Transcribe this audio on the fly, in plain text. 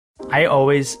I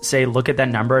always say, look at that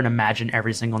number and imagine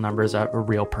every single number is a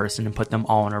real person and put them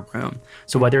all in a room.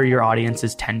 So whether your audience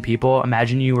is 10 people,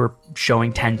 imagine you were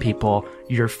showing 10 people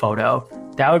your photo.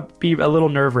 That would be a little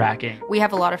nerve-wracking. We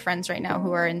have a lot of friends right now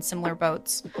who are in similar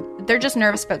boats. They're just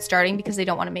nervous about starting because they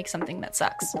don't want to make something that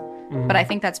sucks. But I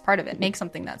think that's part of it. Make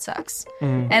something that sucks.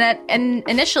 And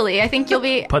initially, I think you'll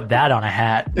be... Put that on a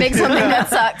hat. Make something that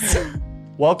sucks.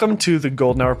 Welcome to the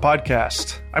Golden Hour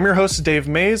Podcast. I'm your host, Dave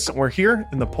Mays, and we're here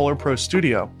in the Polar Pro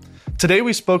studio. Today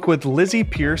we spoke with Lizzie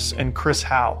Pierce and Chris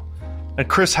Howe. And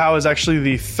Chris Howe is actually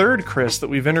the third Chris that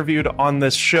we've interviewed on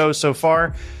this show so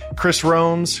far. Chris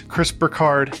Romes, Chris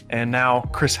Burkhardt, and now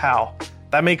Chris Howe.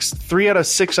 That makes 3 out of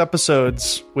 6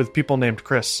 episodes with people named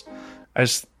Chris. I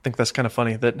just think that's kind of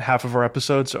funny that half of our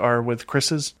episodes are with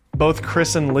Chris's. Both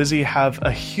Chris and Lizzie have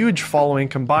a huge following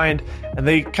combined, and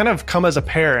they kind of come as a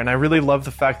pair, and I really love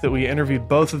the fact that we interviewed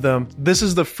both of them. This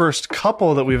is the first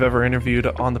couple that we've ever interviewed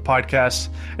on the podcast,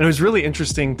 and it was really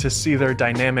interesting to see their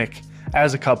dynamic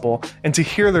as a couple and to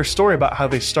hear their story about how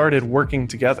they started working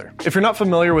together. If you're not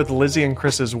familiar with Lizzie and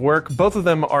Chris's work, both of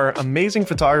them are amazing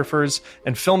photographers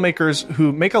and filmmakers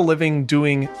who make a living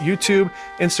doing YouTube,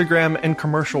 Instagram, and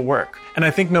commercial work. And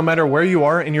I think no matter where you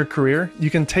are in your career, you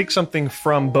can take something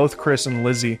from both Chris and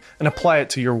Lizzie and apply it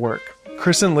to your work.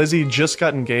 Chris and Lizzie just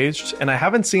got engaged, and I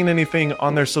haven't seen anything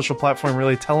on their social platform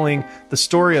really telling the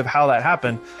story of how that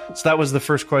happened. So that was the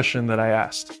first question that I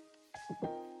asked.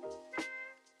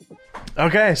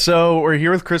 Okay, so we're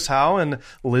here with Chris Howe and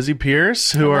Lizzie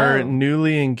Pierce, who are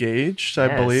newly engaged,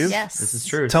 I believe. Yes. This is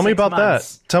true. Tell me 6 about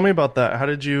months. that. Tell me about that. How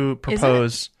did you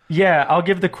propose? Yeah, I'll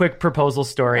give the quick proposal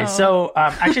story. So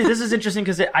actually, this is interesting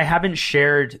because I haven't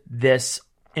shared this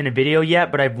in a video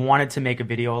yet, but I've wanted to make a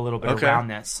video a little bit around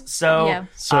this. So,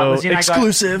 Lizzie and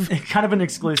exclusive. I got, kind of an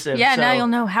exclusive. Yeah, So now you'll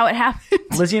know how it happened.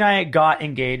 Lizzie and I got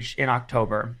engaged in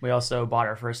October. We also bought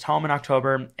our first home in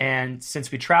October. And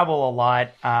since we travel a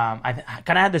lot, I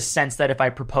kind of had the sense that if I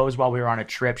proposed while we were on a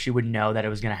trip, she would know that it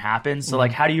was going to happen. So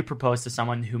like, how do you propose to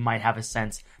someone who might have a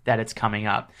sense that it's coming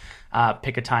up?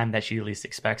 Pick a time that she least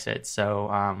expects it. So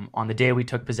on the day we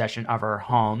took possession of our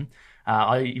home,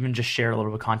 I'll even just share a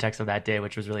little bit of context of that day,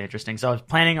 which was really interesting. So I was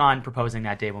planning on proposing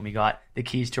that day when we got the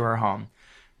keys to our home.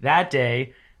 That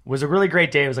day was a really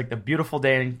great day. It was like the beautiful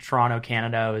day in Toronto,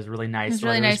 Canada. It was really nice. It was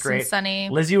really nice and sunny.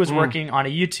 Lizzie was working on a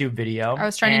YouTube video. I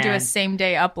was trying to do a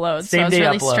same-day upload, so Same I was day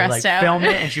really upload, stressed out. Film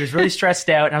it, and she was really stressed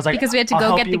out. And I was like, Because we had to I'll go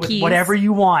help get you the with keys. whatever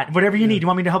you want, whatever you need. Do you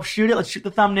want me to help shoot it? Let's shoot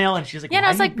the thumbnail. And she's like, Yeah, and I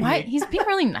was why like, do you what? be- He's being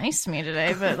really nice to me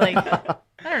today, but like,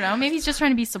 I don't know. Maybe he's just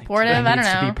trying to be supportive. It I don't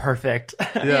needs to know. be perfect.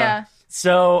 Yeah.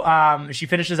 So she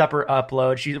finishes up her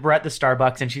upload. We're at the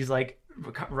Starbucks, and she's like,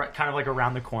 kind of like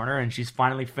around the corner, and she's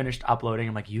finally finished uploading.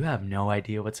 I'm like, you have no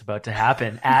idea what's about to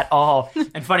happen at all.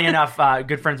 And funny enough,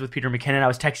 good friends with Peter McKinnon, I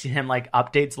was texting him like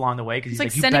updates along the way because he's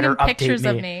like, you sending better him update pictures me.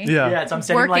 of me. Yeah. So I'm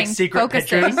sending like Working, secret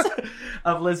focusing. pictures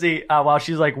of Lizzie while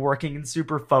she's like working and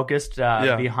super focused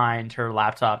behind her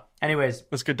laptop. Anyways,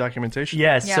 That's good documentation.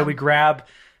 yes. Yeah. So we grab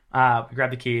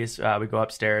the keys. We go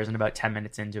upstairs, and about 10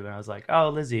 minutes into it, I was like, "Oh,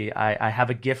 Lizzie, I have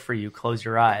a gift for you. Close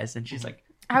your eyes." And she's like,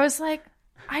 I was like,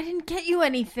 I didn't get you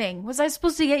anything. Was I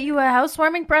supposed to get you a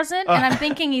housewarming present? And I'm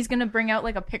thinking he's going to bring out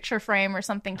like a picture frame or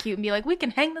something cute and be like, we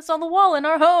can hang this on the wall in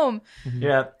our home.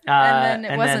 "Yeah." And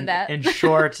then it wasn't that. In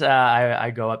short,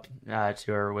 I go up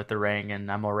to her with the ring, and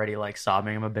I'm already like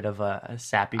sobbing. I'm a bit of a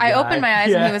sappy guy. I opened my eyes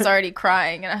and Yeah. he was already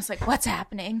crying. And I was like, what's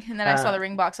happening? And then I saw the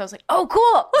ring box. I was like, oh,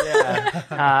 cool.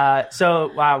 Yeah.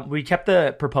 So we kept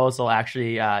the proposal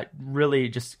actually really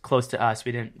just close to us.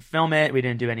 We didn't film it. We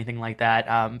didn't do anything like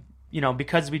that.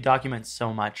 Because we document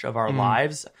so much of our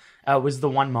lives, was the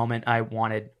one moment I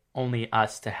wanted only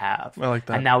us to have. I like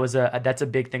that. And that's a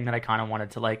big thing that I kind of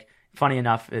wanted to like. Funny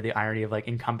enough, the irony of like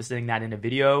encompassing that in a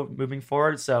video moving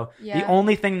forward. So the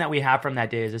only thing that we have from that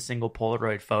day is a single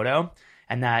Polaroid photo.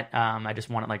 And that I just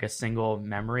wanted like a single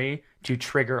memory to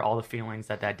trigger all the feelings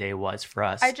that day was for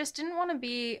us. I just didn't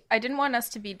want us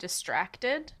to be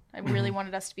distracted. I really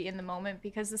wanted us to be in the moment,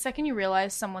 because the second you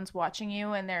realize someone's watching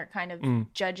you and they're kind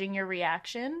of judging your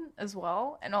reaction as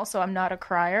well. And also, I'm not a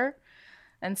crier.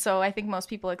 And so I think most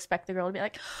people expect the girl to be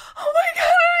like, oh my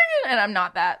God. And I'm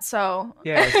not that. So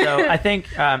yeah. So I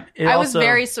think I was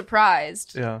very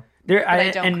surprised. Yeah. I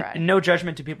don't cry. No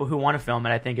judgment to people who want to film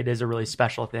it. I think it is a really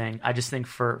special thing. I just think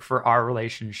for our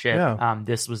relationship,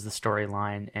 this was the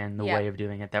storyline and the way of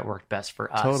doing it that worked best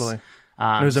for us. Totally.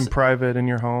 It was in private in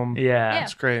your home. Yeah.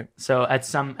 It's great. So at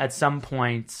some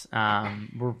point,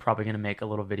 we're probably going to make a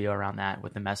little video around that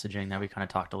with the messaging that we kind of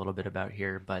talked a little bit about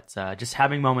here. But just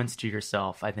having moments to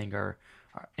yourself, I think, are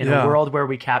in a world where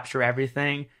we capture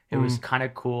everything. It was kind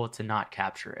of cool to not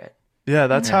capture it. Yeah,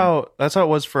 that's how it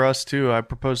was for us too. I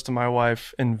proposed to my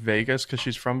wife in Vegas because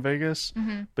she's from Vegas,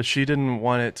 but she didn't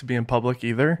want it to be in public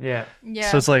either. Yeah.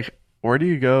 Yeah. So it's like, where do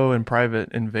you go in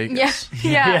private in yeah. Vegas?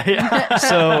 Yeah.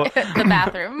 So The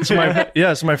bathroom. so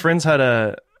my friends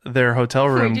had their hotel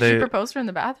room. Wait, did you propose to her in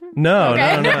the bathroom? No,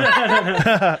 Okay.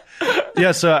 no.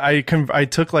 Yeah, so I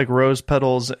took like rose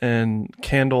petals and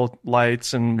candle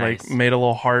lights and Nice. like made a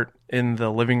little heart in the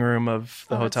living room of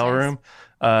the that's hotel nice. room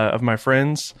of my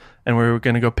friends, and we were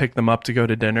going to go pick them up to go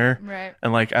to dinner. Right.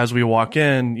 And like as we walk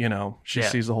in, she Yeah.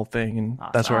 sees the whole thing, and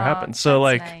Awesome. that's where it Oh, happened. So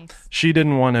like that's nice. she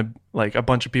didn't want to like a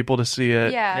bunch of people to see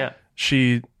it. Yeah. Yeah.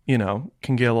 She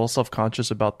can get a little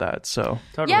self-conscious about that. So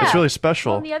Totally. Yeah. it's really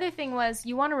special. Well, and the other thing was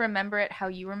you want to remember it how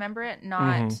you remember it, not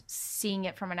Mm-hmm. seeing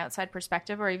it from an outside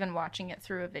perspective or even watching it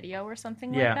through a video or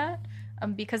something Yeah. like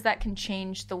that. Because that can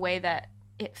change the way that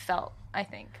it felt, I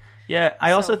think. Yeah,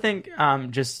 I also So- think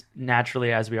just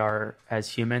naturally as we are as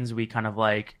humans, we kind of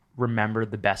like remember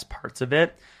the best parts of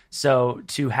it. So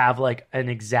to have like an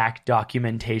exact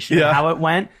documentation Yeah. of how it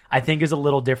went, I think is a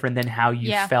little different than how you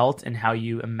Yeah. felt and how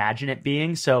you imagine it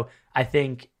being. So I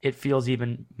think it feels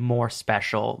even more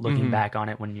special looking back on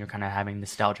it when you're kind of having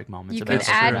nostalgic moments. You of can it.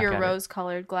 add Look your at it.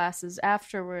 rose-colored glasses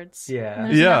afterwards. Yeah. And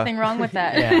there's Yeah. nothing wrong with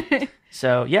that.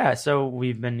 Yeah. So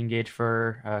we've been engaged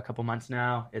for a couple months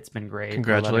now. It's been great. We're loving it.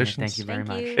 Congratulations. Thank you very Thank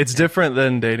much. you. It's different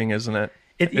than dating, isn't it?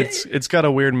 It's got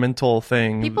a weird mental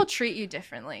thing. People treat you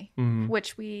differently, Mm-hmm.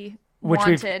 which we which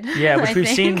wanted. we've I we've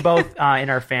seen think. both in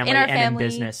our family In our and family. in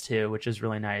business too, which is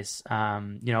really nice.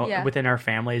 Yeah. Within our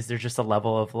families, there's just a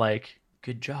level of like,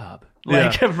 good job, Yeah.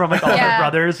 like from like all Yeah. our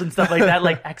brothers and stuff like that.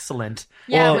 Like, excellent.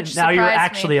 Yeah, Well, which Now you're surprised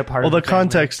actually me. a part Well, of the the family.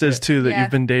 context is too that Yeah.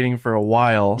 you've been dating for a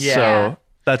while, Yeah. so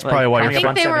that's Like, probably why coming I you're. up think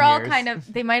on they 7 were all years. kind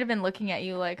of. They might have been looking at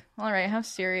you like, "All right, how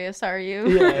serious are you?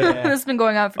 Yeah. This has been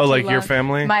going on for Oh, too like your long."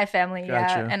 family? My family,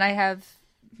 Gotcha. yeah. And I have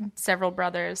several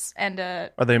brothers, and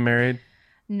Are they married?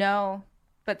 no,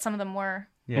 but some of them were,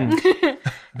 Yeah. and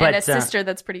But, a sister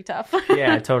that's pretty tough.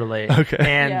 Yeah, totally. Okay.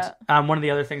 And Yeah. one of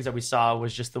the other things that we saw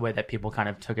was just the way that people kind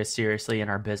of took us seriously in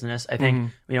our business. I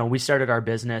think, we started our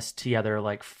business together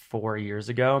like 4 years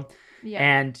ago. Yeah.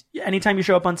 And anytime you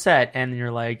show up on set and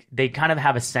you're like, they kind of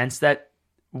have a sense that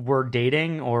we're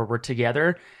dating or we're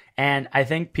together. And I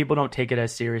think people don't take it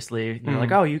as seriously. They're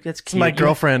like, oh, that's cute. my You-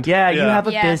 girlfriend. Yeah, you Yeah. have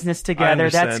a Yeah. business together.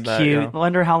 That's understand that, cute. yeah.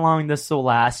 Wonder how long this will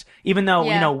last. Even though,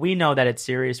 Yeah. we know that it's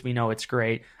serious. We know it's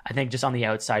great. I think just on the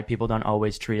outside, people don't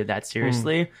always treat it that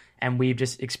seriously. And we've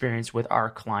just experienced with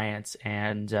our clients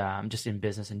and just in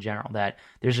business in general that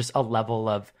there's just a level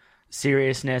of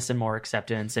seriousness and more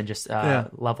acceptance and just Yeah.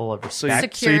 level of So you,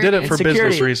 respect. so you did it for Security.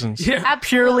 business reasons. Yeah,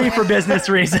 purely for business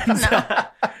reasons.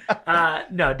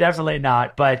 No, definitely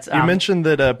not. But You mentioned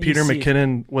that Peter see-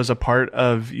 McKinnon was a part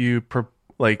of you,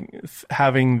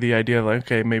 having the idea of like,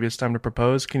 okay, maybe it's time to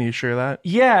propose. Can you share that?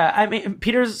 Yeah, I mean,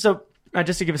 Peter's so.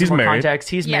 Just to give us He's some more married. context,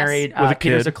 he's Yes. married. With a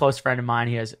Peter's kid. a close friend of mine.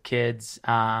 He has kids,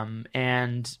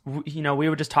 and we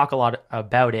would just talk a lot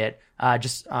about it,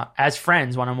 just as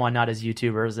friends, one on one, not as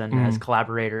YouTubers and as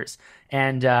collaborators.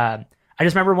 And I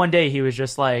just remember one day he was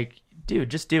just like, "Dude,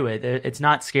 just do it. It's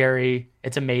not scary.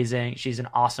 It's amazing. She's an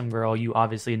awesome girl. You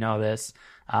obviously know this."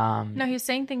 No, he was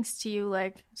saying things to you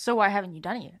like, "So why haven't you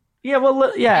done it yet?" Yeah,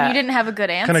 well, yeah. And you didn't have a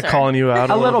good answer. Kind of calling you out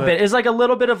a little bit. It's like a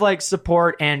little bit of like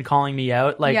support and calling me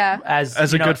out, like Yeah. as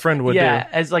As a good friend would do.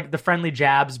 as like the friendly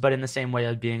jabs, but in the same way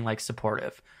of being like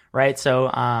supportive, right?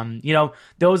 So,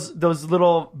 those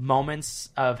little moments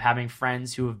of having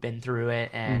friends who have been through it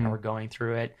and are going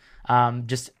through it,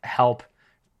 just help,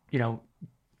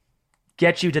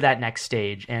 get you to that next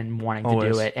stage and wanting to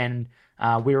Always. do it. And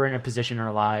we were in a position in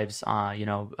our lives,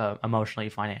 emotionally,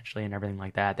 financially, and everything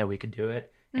like that we could do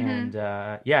it. And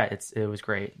it was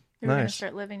great. We were gonna Nice.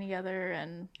 start living together,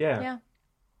 and Yeah.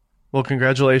 Well,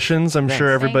 congratulations. I'm Thanks.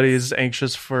 sure everybody's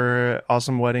anxious for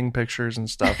awesome wedding pictures and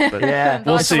stuff. But Yeah, They'll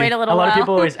we'll have to see. wait a little a lot while. of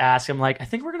people always ask. I'm like, I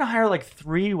think we're gonna hire like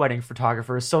 3 wedding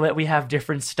photographers so that we have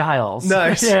different styles.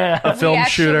 Nice. Yeah. A film We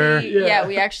actually- shooter. Yeah,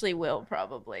 we actually will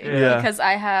probably. Yeah. Because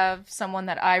I have someone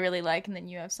that I really like, and then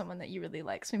you have someone that you really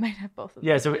like, so we might have both of them.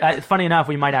 Yeah. So funny enough,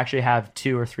 we might actually have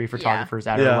 2 or 3 photographers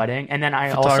at Yeah. our wedding, and then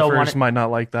I also Photographers want. might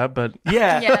not like that, but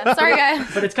Yeah, sorry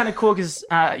guys. But it's kind of cool because,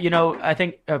 I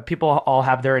think people all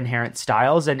have their inherent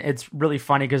styles, and it's really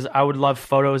funny because I would love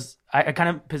photos. I kind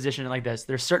of position it like this.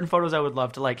 There's certain photos I would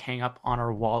love to like hang up on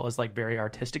our wall as like very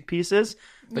artistic pieces,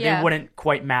 but Yeah. they wouldn't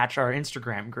quite match our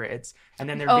Instagram grids. And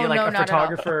then there'd Oh, be like no, a not at all.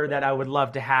 photographer that I would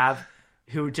love to have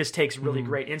who just takes really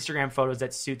great Instagram photos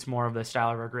that suits more of the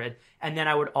style of our grid. And then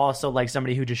I would also like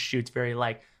somebody who just shoots very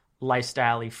like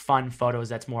lifestyle-y, fun photos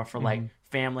that's more for like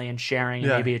family and sharing.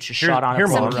 Yeah. And maybe it's just Here's- shot on here a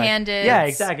more, Some right? candids. Yeah,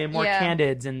 exactly. More Yeah.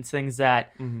 candids and things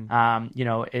that, you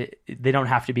know, they don't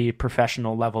have to be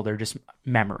professional level. They're just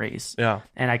memories. Yeah.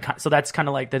 And so that's kind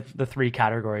of like the three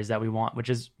categories that we want, which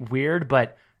is weird,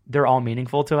 but they're all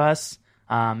meaningful to us.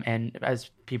 And as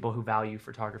people who value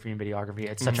photography and videography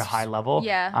at such a high level,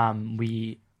 Yeah.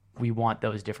 we want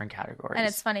those different categories. And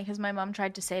it's funny because my mom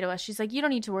tried to say to us, she's like, you don't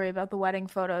need to worry about the wedding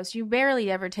photos. You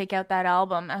barely ever take out that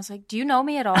album. I was like, do you know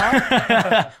me at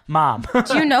all? Mom.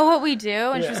 Do you know what we do?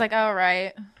 And she was like, oh,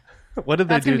 right. What did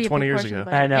That's they gonna do be a 20 big years portion, ago?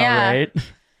 but- I know, Yeah. right?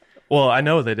 Well, I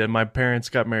know they did. My parents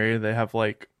got married. They have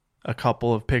like a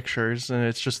couple of pictures, and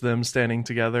it's just them standing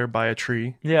together by a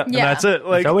tree. Yeah. And Yeah. that's it.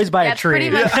 Like, It's always by That's a tree.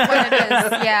 pretty much what it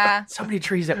is. Yeah. So many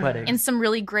trees at weddings. In some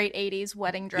really great 80s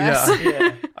wedding dress. yeah.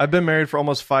 Yeah. I've been married for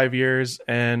almost 5 years,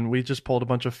 and we just pulled a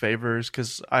bunch of favors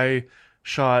because I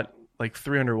shot like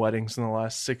 300 weddings in the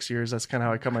last 6 years. That's kind of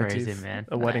how I cut my Crazy, teeth. man.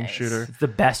 A wedding Nice. shooter. It's the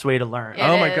best way to learn.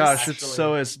 Yeah. Oh It my is. gosh, it's Actually.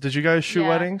 so is. Did you guys shoot Yeah.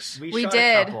 weddings? We shot a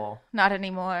did. couple. Not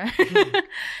anymore.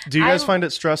 Do you guys I- find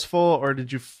it stressful, or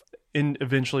did you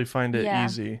eventually find it Yeah.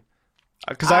 easy?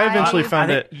 Because I eventually I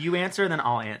found I it. think you answer, then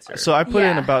I'll answer. So I put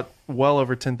in Yeah. about well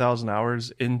over 10,000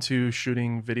 hours into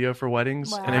shooting video for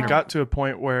weddings, and it Wow. got to a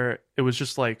point where it was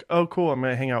just like, oh, cool, I'm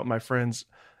gonna hang out with my friends,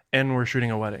 and we're shooting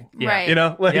a wedding. Yeah. Right. You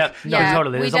know, like yeah, no, Yeah,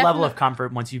 totally. we There's a level of definitely-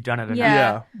 comfort once you've done it enough. Yeah.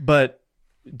 yeah. But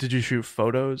did you shoot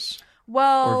photos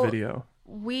Well, or video?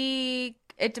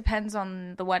 it depends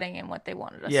on the wedding and what they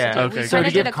wanted us Yeah. to do. Okay, We so kind to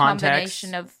of did give a context-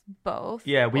 combination of both.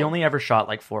 Yeah, we Well, only ever shot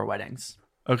like 4 weddings.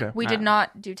 Okay. we did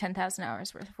not do 10,000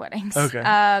 hours worth of weddings. Okay.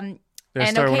 Yeah, I and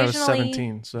started when I was occasionally-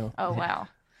 17, so Oh wow.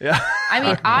 yeah. I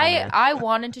mean, Oh, man. I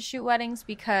wanted to shoot weddings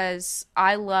because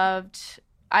I loved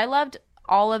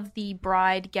all of the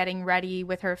bride getting ready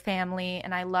with her family,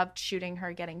 and I loved shooting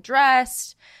her getting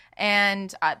dressed,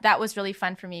 and that was really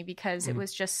fun for me because it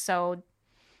was just so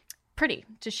pretty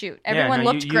to shoot. Everyone yeah,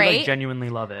 no, looked you, great. You, like, genuinely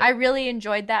love it. I really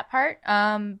enjoyed that part.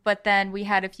 But then we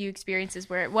had a few experiences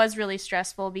where it was really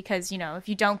stressful because, you know, if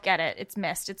you don't get it, it's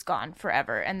missed, it's gone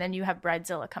forever. And then you have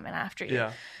Bridezilla coming after you.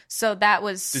 Yeah. So that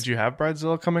was Did you have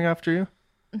Bridezilla coming after you?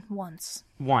 once.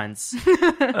 Once.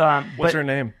 What's but her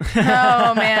name?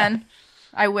 Oh, man.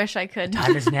 I wish I could.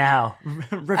 time is now.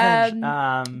 Revenge.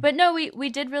 But no, we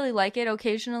did really like it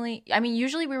occasionally. I mean,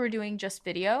 usually we were doing just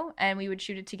video and we would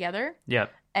shoot it together.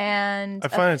 Yep. And I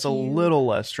find it's a little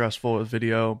less stressful with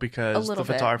video because the little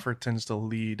bit. photographer tends to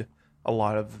lead a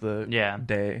lot of the Yeah.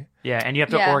 day. Yeah, and you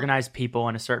have to Yeah. organize people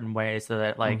in a certain way so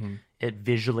that like it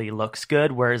visually looks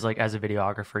good. Whereas like as a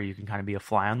videographer, you can kind of be a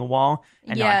fly on the wall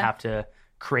and not Yeah. have to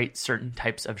create certain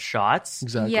types of shots.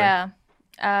 Exactly. Yeah.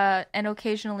 And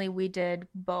occasionally we did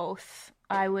both.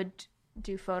 I would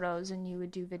do photos and you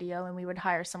would do video, and we would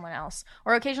hire someone else.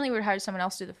 Or occasionally we would hire someone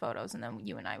else to do the photos, and then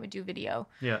you and I would do video.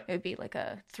 Yeah. It would be like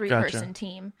a 3-person Gotcha.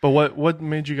 team. But what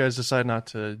made you guys decide not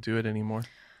to do it anymore?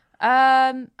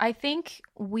 I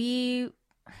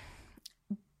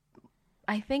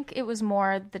think it was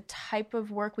more the type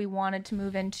of work we wanted to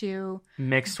move into,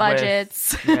 Mixed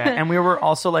budgets. with yeah, and we were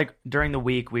also like during the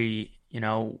week we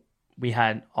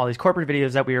had all these corporate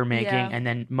videos that we were making, Yeah. and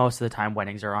then most of the time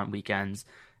weddings are on weekends,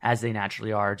 as they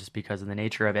naturally are, just because of the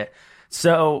nature of it.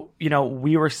 So,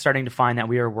 we were starting to find that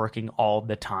we were working all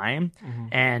the time,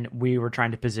 and we were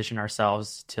trying to position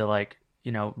ourselves to like,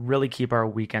 really keep our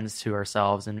weekends to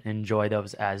ourselves and enjoy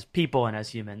those as people and as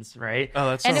humans, right? Oh,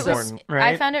 that's so And it was, important.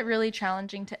 right? I found it really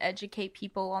challenging to educate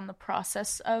people on the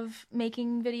process of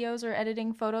making videos or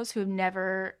editing photos who've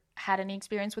never had any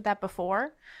experience with that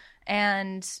before.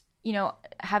 And,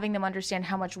 having them understand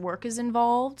how much work is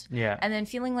involved. Yeah. And then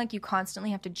feeling like you constantly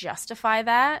have to justify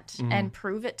that and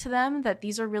prove it to them that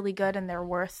these are really good and they're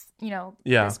worth,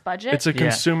 this budget. It's a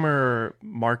consumer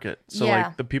market. So Yeah.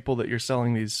 like the people that you're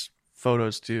selling these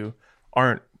photos to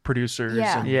aren't producers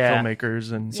Yeah. and Yeah.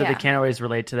 filmmakers and So Yeah. they can't always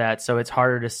relate to that. So it's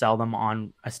harder to sell them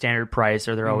on a standard price,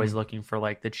 or they're always looking for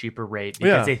like the cheaper rate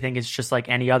because Yeah. they think it's just like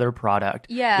any other product.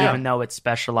 Yeah. Even though it's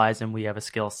specialized and we have a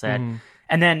skill set.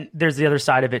 And then there's the other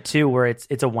side of it too, where it's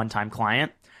a one-time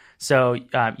client. So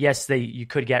yes, you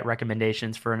could get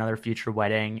recommendations for another future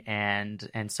wedding and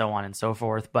so on and so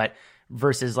forth, but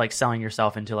versus like selling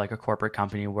yourself into like a corporate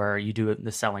company where you do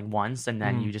the selling once and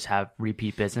then you just have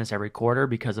repeat business every quarter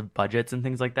because of budgets and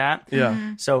things like that.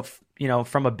 Yeah. So,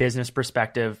 from a business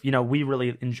perspective, we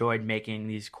really enjoyed making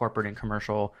these corporate and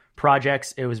commercial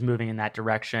projects. It was moving in that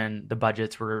direction. The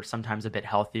budgets were sometimes a bit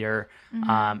healthier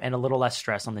and a little less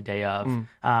stress on the day of.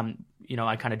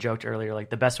 I kind of joked earlier, like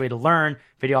the best way to learn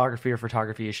videography or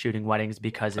photography is shooting weddings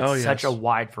because it's such a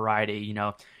wide variety.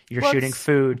 You're Well, shooting it's-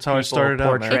 food, That's how I people, started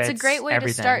out, man. portraits, It's a great way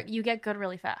everything. to start. You get good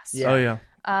really fast. Yeah. Oh yeah.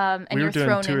 And we were you're doing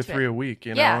thrown 2 or into 3 it. a week,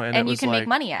 you know, Yeah, and and it you was can like, make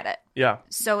money at it. Yeah,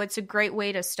 So it's a great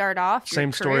way to start off your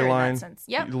same career in that storyline. sense.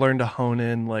 Yep. You learn to hone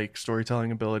in like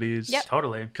storytelling abilities. Yep.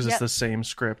 Totally. Because Yep. it's the same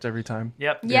script every time.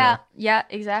 Yep. Yeah, yeah,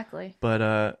 exactly.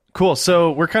 But cool.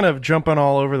 So we're kind of jumping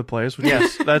all over the place, which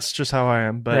is that's just how I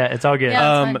am. But Yeah, it's all good. Yeah.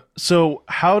 that's fine. so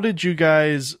how did you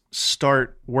guys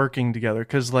start working together?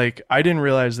 Because like I didn't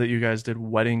realize that you guys did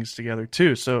weddings together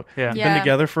too. So Yeah. you've Yeah. been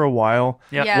together for a while.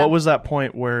 Yep. Yeah. What was that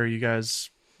point where you guys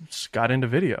got into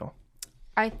video?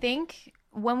 I think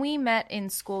when we met in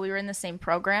school, we were in the same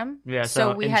program. Yeah,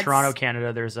 so we in had Toronto,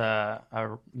 Canada, there's a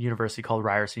university called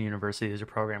Ryerson University. There's a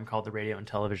program called the Radio and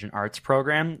Television Arts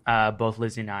Program. Both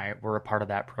Lizzie and I were a part of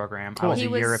that program. I was He a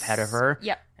year was- ahead of her.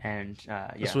 Yep. And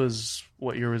This was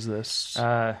what year was this?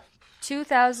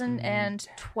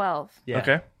 2012. yeah.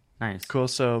 Okay, Nice. cool.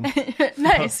 So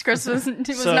Nice. Chris was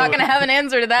So- not going to have an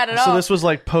answer to that at all. so this was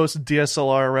like post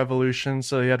DSLR revolution.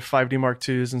 So you had 5D Mark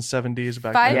IIs and 7Ds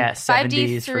back Five, then. Yeah,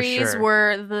 70s for 5D3s sure.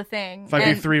 were the thing.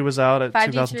 5D3 was out at 5D3,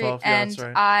 2012. Yeah, and that's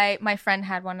right. my friend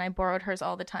had one. I borrowed hers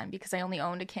all the time because I only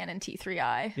owned a Canon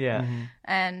T3i, Yeah.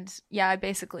 and yeah, I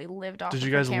basically lived off. Did of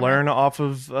you her guys camera. learn off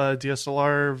of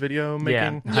DSLR video Yeah.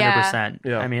 making? 100%.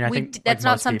 Yeah. I mean, I We think d- that's like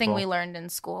not most something people- we learned in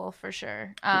school for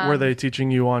sure. Were they teaching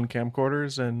you on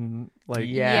camcorders and like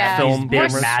Yeah. film these big,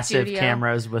 cameras? massive Studio.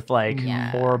 cameras with like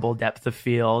Yeah. horrible depth of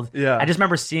field. Yeah. I just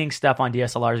remember seeing stuff on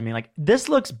DSLRs and being like, "This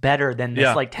looks better than this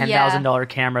Yeah. like $10,000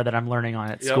 camera that I'm learning on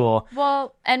at Yep. school."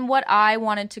 Well, and what I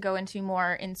wanted to go into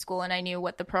more in school, and I knew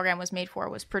what the program was made for,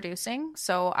 was producing.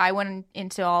 So I went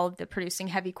into all of the producing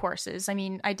heavy courses. I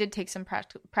mean, I did take some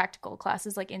practical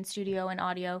classes like in studio and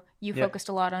audio. You Yeah. focused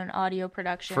a lot on audio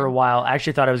production. For a while, I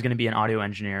actually thought I was going to be an audio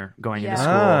engineer going into Yeah.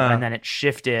 school, Ah. and then it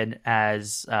shifted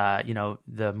as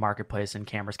the marketplace and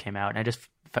cameras came out, and I just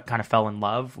kind of fell in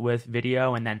love with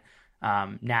video, and then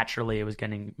naturally it was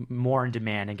getting more in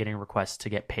demand and getting requests to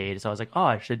get paid. So I was like, oh,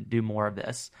 I should do more of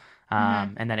this.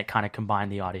 And then it kind of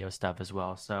combined the audio stuff as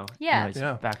well. So Yeah. anyways,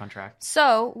 Yeah. back on track.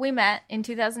 So we met in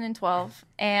 2012,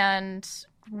 and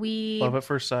we Love at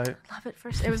first sight. love at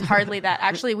first. It was hardly that.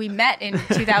 Actually, we met in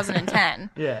 2010.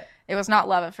 Yeah. It was not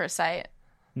love at first sight.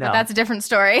 No, But that's a different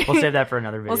story. we'll save that for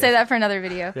another video. We'll say that for another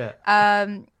video. Yeah.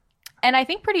 And I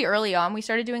think pretty early on, we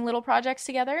started doing little projects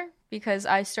together because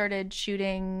I started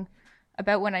shooting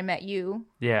about when I met you.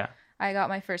 Yeah. I got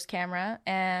my first camera,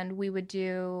 and we would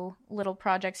do little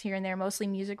projects here and there, mostly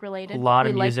music related. A lot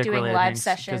we of liked music doing related live things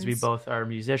sessions. because we both are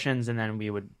musicians, and then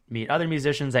we would meet other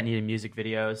musicians that needed music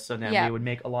videos. So then Yeah. we would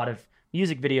make a lot of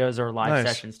music videos or live Nice.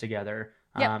 sessions together.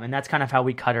 Yep. And that's kind of how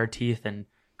we cut our teeth in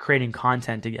creating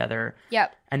content together.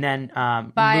 Yep. And then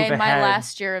By move my ahead.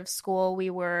 last year of school, we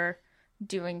were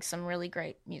doing some really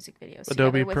great music videos.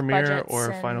 Adobe together with Premiere budgets or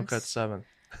and- Final Cut 7?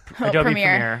 Adobe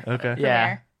Premiere. Okay.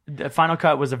 Yeah. The Final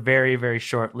Cut was a very, very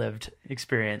short-lived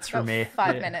experience for About me.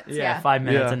 5 minutes, yeah. 5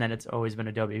 minutes, Yeah. and then it's always been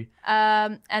Adobe.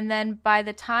 And then by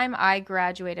the time I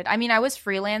graduated, I mean, I was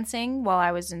freelancing while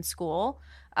I was in school,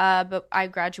 but I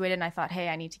graduated and I thought, hey,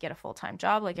 I need to get a full-time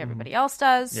job like everybody else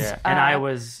does. Yeah, and I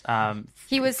was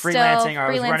he was still freelancing. Or I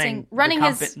was freelancing, running running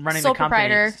his sole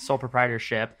proprietor. sole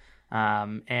proprietorship,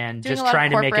 and Doing just a lot of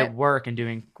trying to make it corporate. work and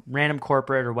doing random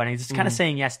corporate or weddings. Just kind of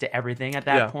saying yes to everything at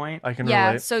that Yeah, point. I can Yeah,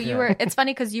 relate. so you were. It's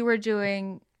funny because you were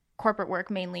doing corporate work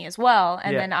mainly as well,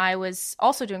 and Yeah. then I was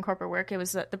also doing corporate work. It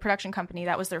was the production company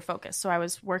that was their focus. So I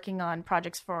was working on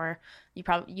projects for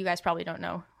you guys probably don't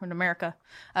know in America,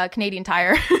 Canadian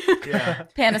Tire,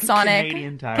 Panasonic,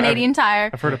 Canadian Tire.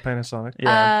 I've heard of Panasonic.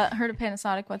 Yeah. Heard of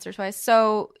Panasonic once or twice.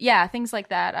 So yeah, things like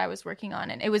that I was working on,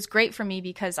 and it was great for me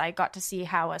because I got to see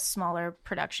how a smaller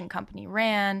production company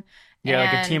ran. Yeah,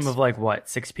 like a and- team of like what,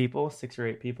 6 people, 6 or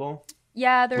 8 people,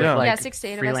 yeah, there were Yeah. yeah like 6 to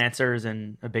 8 of us. freelancers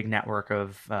and a big network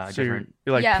of So different.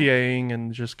 you're like Yeah. PAing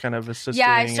and just kind of assisting.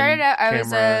 Yeah, I started and out. I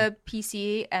was camera. a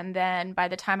PC, and then by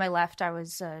the time I left, I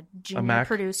was a junior Mac?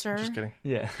 producer. Just kidding.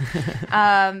 Yeah,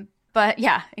 But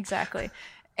yeah, exactly.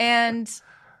 And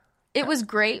it was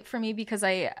great for me because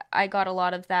I got a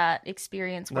lot of that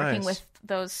experience working Nice. with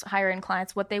those higher end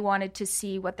clients, what they wanted to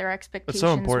see, what their expectations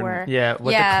important. were. yeah.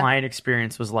 What Yeah. the client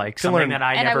experience was like, To something learn- that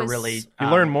I And I never was- really. You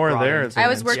learn more brought there into than I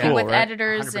was in working school, with right?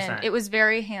 editors, 100%. and it was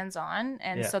very hands on,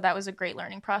 and Yeah. so that was a great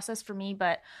learning process for me.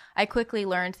 But I quickly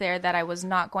learned there that I was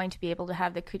not going to be able to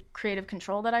have the creative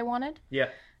control that I wanted. Yeah,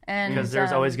 And because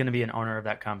there's always going to be an owner of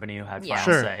that company who had Yeah.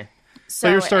 final Sure. say. so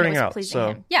you're and it starting was out, pleasing so-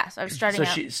 him. Yeah, so I was starting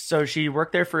out. So she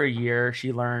worked there for a year.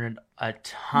 She learned a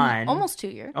ton. Almost 2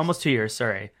 years. Almost 2 years,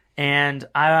 sorry. And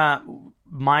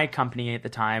my company at the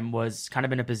time was kind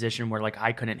of in a position where like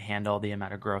I couldn't handle the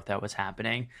amount of growth that was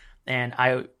happening. And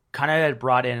I kind of had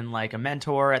brought in like a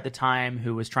mentor at the time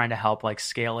who was trying to help like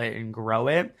scale it and grow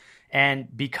it. And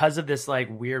because of this like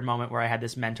weird moment where I had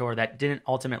this mentor that didn't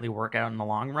ultimately work out in the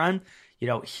long run, you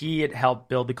know, he had helped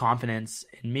build the confidence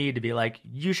in me to be like,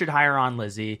 you should hire on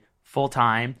Lizzie full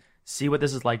time. See what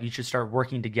this is like. You should start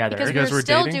working together. Because You we guys were were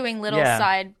still dating? doing little Yeah.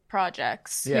 side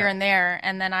projects Yeah. here and there,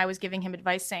 and then I was giving him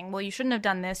advice saying, well, you shouldn't have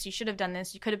done this, you should have done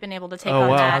this, you could have been able to take Oh, on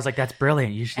wow. that. I was like, that's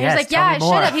brilliant. You should, And he's yes, like, tell yeah, me I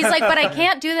more. should have. He's like, but I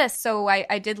can't do this. So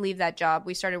I did leave that job.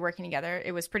 We started working together.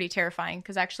 It was pretty terrifying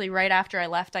because actually right after I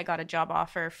left, I got a job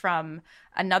offer from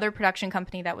another production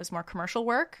company that was more commercial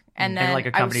work. And then And like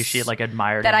a I company was- she had like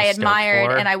admired. that and I was stoked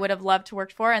admired for. and I would have loved to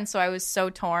work for. And so I was so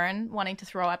torn, wanting to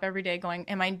throw up every day going,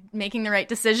 am I making the right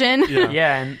decision?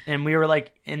 Yeah, and we were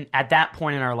like, at that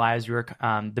point in our lives, we were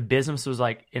the business was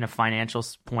like in a financial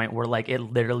point where like it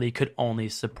literally could only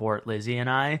support Lizzie and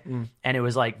I, and it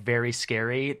was like very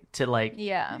scary to like,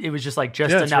 Yeah. it was just like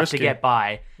just Yeah, it's enough risky. to get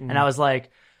by, and I was like,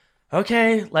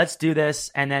 okay, let's do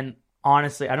this, and then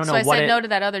honestly, I don't know So I what said it, no to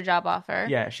that other job offer.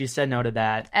 yeah, she said no to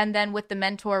that. And then with the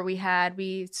mentor we had,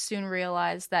 we soon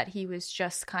realized that he was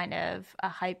just kind of a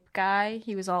hype guy.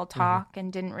 He was all talk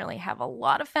and didn't really have a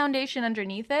lot of foundation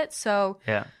underneath it. So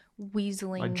Yeah.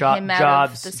 weaseling Like him out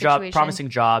of the situation. promising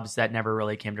jobs that never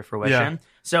really came to fruition. Yeah.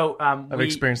 So I've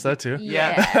experienced that too.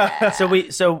 Yeah.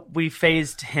 So we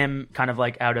phased him kind of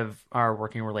like out of our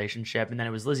working relationship, and then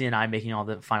it was Lizzie and I making all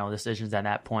the final decisions at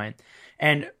that point.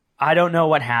 And I don't know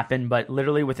what happened, but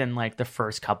literally within like the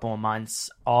first couple of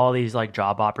months, all these like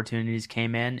job opportunities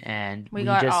came in, and we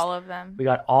got all of them. We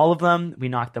got all of them. We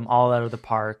knocked them all out of the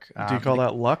park. Do you call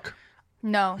that luck?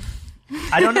 No.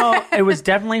 I don't know. It was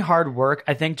definitely hard work.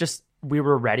 I think just we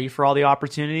were ready for all the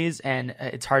opportunities, and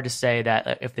it's hard to say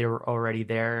that if they were already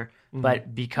there.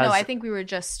 But because No, I think we were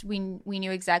just we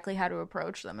knew exactly how to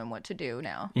approach them and what to do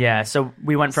now. yeah, so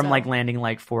we went from So- like landing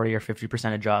like 40 or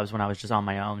 50% of jobs when I was just on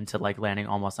my own to like landing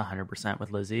almost 100%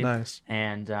 with Lizzie. Nice.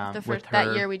 And The with first her,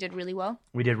 that year we did really well.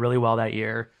 we did really well that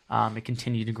year. It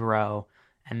continued to grow.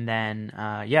 And then,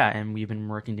 and we've been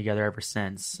working together ever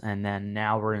since. And then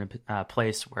now we're in a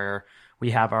place where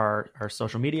we have our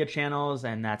social media channels,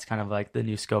 and that's kind of like the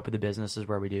new scope of the business is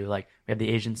where we do like, we have the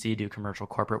agency, do commercial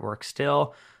corporate work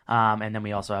still. And then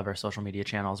we also have our social media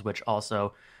channels, which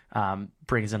also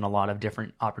brings in a lot of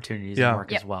different opportunities Yeah. and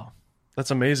work Yep. as well. That's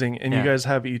amazing. And you Yeah. guys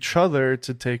have each other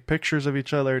to take pictures of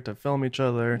each other, to film each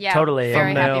other. Yeah, Totally.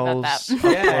 Very happy about that.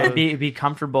 Thumbnails. Yeah, upload. be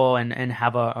comfortable and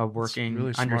have a working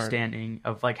really smart. understanding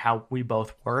of like how we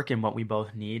both work and what we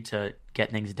both need to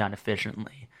get things done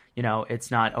efficiently. You know,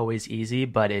 it's not always easy,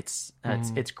 but it's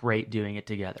great doing it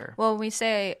together. Well, we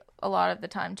say a lot of the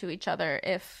time to each other,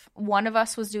 if one of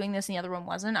us was doing this and the other one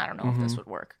wasn't, I don't know if this would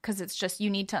work, because it's just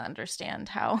you need to understand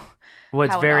how. Well,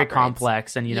 it's how it very operates.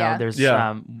 complex, and you know, Yeah. there's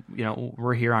Yeah.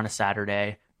 we're here on a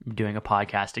Saturday doing a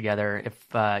podcast together. If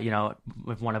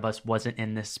if one of us wasn't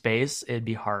in this space, it'd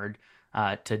be hard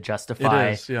to justify.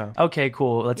 It is, yeah. Okay,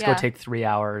 cool. Let's go Yeah. take 3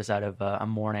 hours out of a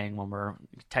morning when we're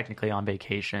technically on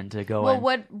vacation to go Well, in.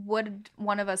 what would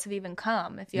one of us have even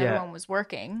come if the Yeah. other one was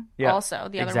working? Yeah, Also,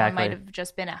 the other one exactly. might have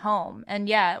just been at home, and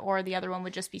or the other one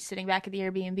would just be sitting back at the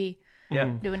Airbnb Yeah.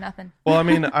 doing nothing. Well, I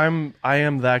mean, I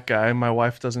am that guy. My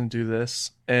wife doesn't do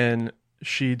this, and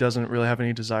she doesn't really have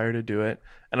any desire to do it.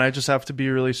 And I just have to be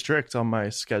really strict on my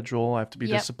schedule. I have to be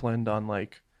Yep. disciplined on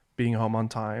like being home on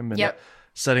time and Yep.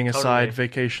 setting aside Totally.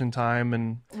 vacation time.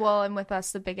 And Well, and with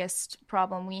us, the biggest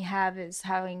problem we have is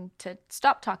having to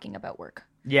stop talking about work.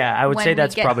 Yeah, I would When say we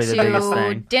that's get probably the to biggest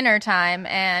thing. dinner time,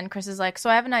 and Chris is like, "So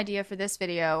I have an idea for this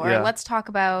video, or Yeah. let's talk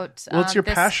about What's your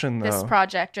this, passion, this though?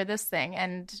 project or this thing."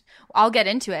 And I'll get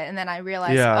into it, and then I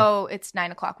realize, Yeah. oh, it's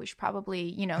 9:00. We should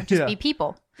probably, just Yeah. be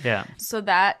people. Yeah. So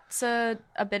that's a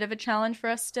bit of a challenge for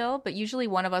us still. But usually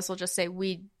one of us will just say,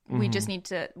 we just need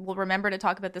to. We'll remember to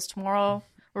talk about this tomorrow.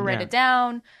 We'll write Yeah. it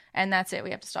down, and that's it.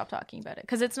 We have to stop talking about it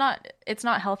because it's not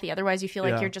healthy. Otherwise, you feel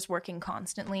like Yeah. you're just working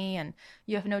constantly, and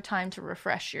you have no time to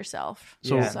refresh yourself.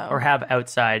 Yeah. Or have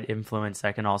outside influence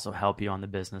that can also help you on the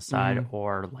business side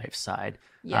or life side.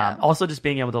 Yeah. Also, just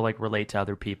being able to like relate to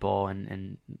other people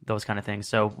and those kind of things.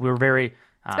 So we're very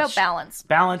It's about balance.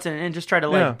 balance and just try to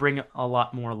like Yeah. bring a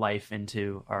lot more life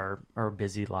into our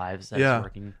busy lives as Yeah.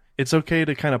 working. it's okay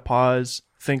to kind of pause,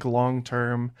 think long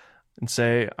term, and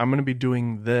say, I'm going to be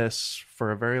doing this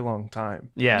for a very long time.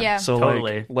 Yeah. Yeah. So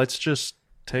Totally. like, let's just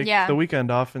take Yeah. the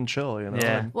weekend off and chill, you know?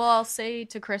 Yeah. And- Well, I'll say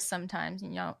to Chris sometimes,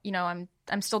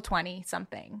 I'm still 20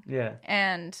 something, Yeah.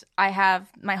 and I have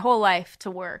my whole life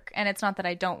to work, and it's not that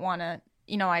I don't want to.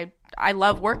 I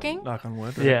love working. knock on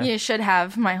wood. Yeah. You should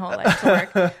have my whole life to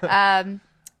work.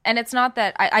 And it's not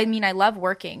that I mean, I love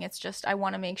working. It's just I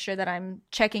want to make sure that I'm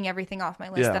checking everything off my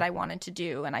list Yeah. that I wanted to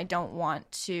do, and I don't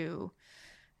want to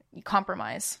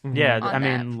compromise. Yeah, on I that.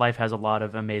 mean, life has a lot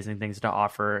of amazing things to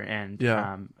offer, and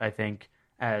I think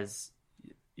as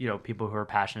people who are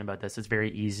passionate about this, it's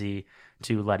very easy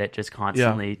to let it just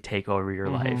constantly take over your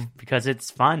life because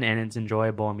it's fun and it's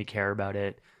enjoyable, and we care about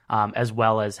it, as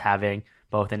well as having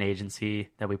both an agency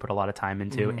that we put a lot of time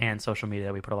into and social media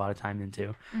that we put a lot of time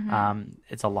into.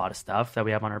 It's a lot of stuff that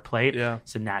we have on our plate. Yeah.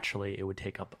 So naturally it would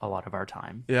take up a lot of our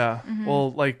time. Yeah.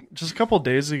 Well, like just a couple of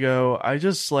days ago, I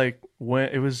just like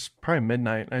went, it was probably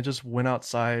midnight. I just went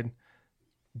outside,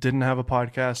 didn't have a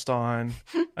podcast on.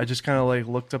 I just kind of like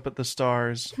looked up at the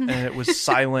stars and it was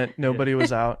silent. Nobody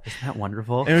was out. Isn't that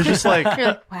wonderful? And it was just like, You're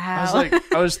like, wow.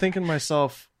 I was thinking to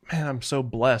myself, man, I'm so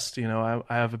blessed. I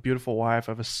have a beautiful wife.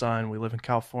 I have a son. We live in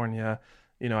California.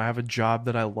 I have a job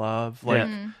that I love. Like,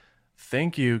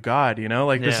 thank you, God.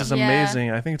 This is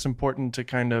amazing. I think it's important to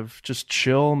kind of just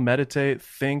chill, meditate,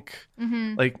 think.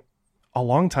 Like a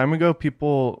long time ago,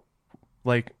 people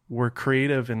like were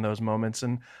creative in those moments.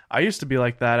 And I used to be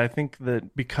like that. I think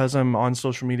that because I'm on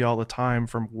social media all the time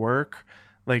from work,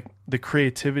 like the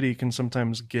creativity can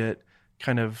sometimes get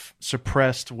kind of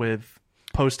suppressed with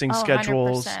posting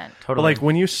schedules. 100%. But like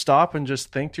when you stop and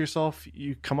just think to yourself,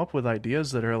 you come up with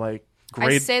ideas that are like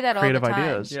great I say that all creative the time.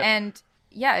 ideas. And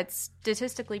yeah, it's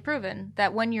statistically proven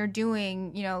that when you're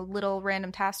doing, little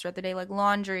random tasks throughout the day, like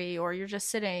laundry, or you're just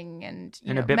sitting and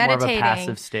in a bit more meditating, of a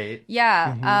passive state.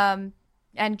 Yeah.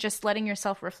 And just letting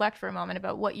yourself reflect for a moment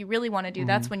about what you really want to do.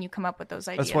 That's when you come up with those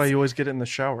ideas. That's why you always get it in the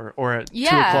shower or at 2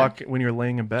 o'clock when you're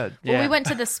laying in bed. Well, we went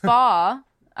to the spa.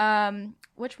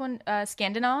 Which one?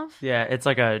 Scandinave? Yeah, it's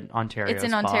like a Ontario. It's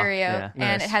in spa. Ontario, Yeah.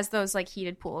 and Nice. it has those like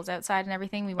heated pools outside and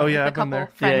everything. We went with I've a been couple there.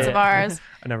 friends Yeah. of ours,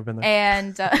 I've never been there.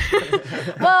 and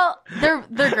well,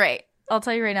 they're great. I'll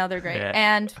tell you right now, they're great. Yeah.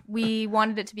 And we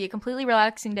wanted it to be a completely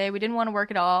relaxing day. We didn't want to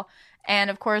work at all. And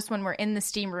of course, when we're in the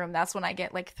steam room, that's when I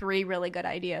get like 3 really good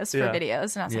ideas for Yeah.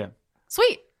 videos, and I was Yeah. like,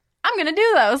 sweet, I'm gonna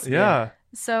do those. Yeah.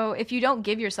 So if you don't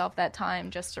give yourself that time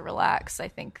just to relax, I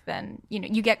think then,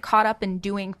 you get caught up in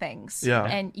doing things. Yeah.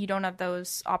 And you don't have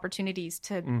those opportunities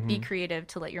to be creative,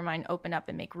 to let your mind open up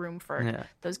and make room for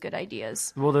those good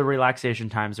ideas. Well, the relaxation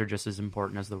times are just as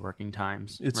important as the working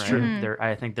times. It's right? true.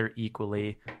 I think they're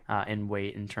equally in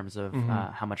weight in terms of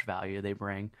how much value they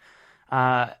bring.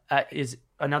 Is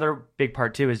another big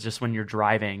part too is just when you're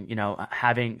driving,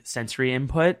 having sensory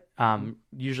input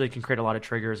usually can create a lot of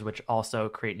triggers, which also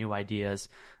create new ideas.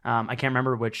 I can't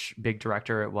remember which big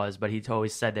director it was, but he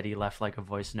always said that he left like a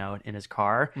voice note in his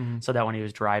car so that when he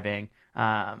was driving,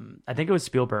 I think it was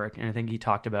Spielberg, and I think he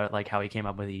talked about like how he came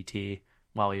up with E.T.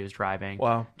 while he was driving.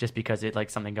 Wow. Just because it like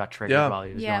something got triggered while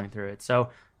he was going through it. So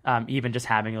even just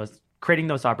creating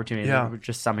those opportunities,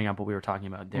 just summing up what we were talking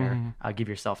about there, give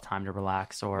yourself time to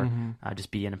relax or just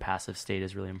be in a passive state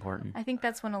is really important. I think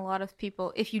that's when a lot of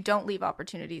people, if you don't leave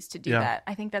opportunities to do that,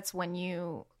 I think that's when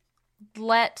you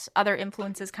let other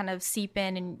influences kind of seep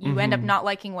in and you end up not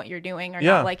liking what you're doing or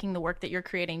not liking the work that you're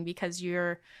creating because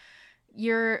you're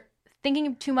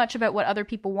thinking too much about what other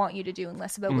people want you to do and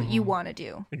less about what you want to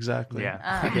do. Exactly.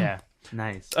 Yeah.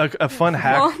 Nice. A fun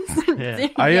hack.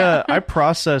 I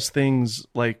process things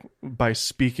like by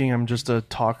speaking. I'm just a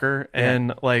talker,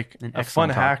 and like a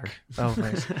fun hack. Oh,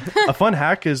 nice. A fun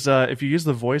hack is if you use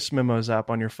the voice memos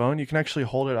app on your phone, you can actually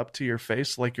hold it up to your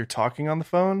face like you're talking on the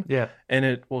phone. Yeah. And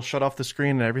it will shut off the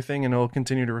screen and everything, and it will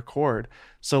continue to record.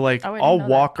 So like I didn't I'll know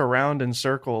walk around in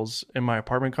circles in my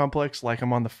apartment complex like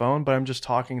I'm on the phone, but I'm just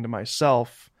talking to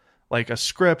myself like a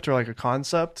script or like a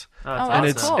concept. And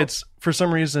it's for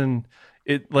some reason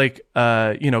it like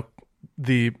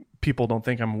the people don't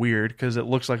think I'm weird because it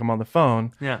looks like I'm on the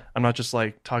phone. Yeah. I'm not just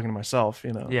like talking to myself,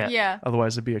 Yeah.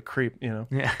 Otherwise it'd be a creep, Yeah.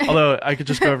 Although I could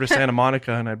just go over to Santa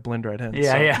Monica and I'd blend right in.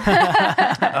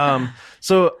 Yeah.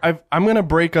 So I'm gonna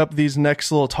break up these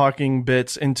next little talking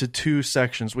bits into 2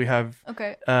 sections. We have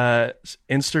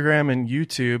Instagram and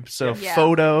YouTube. So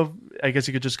photo, I guess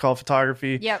you could just call it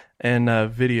photography. Yep.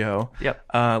 And video. Yep.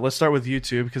 Let's start with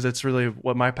YouTube because it's really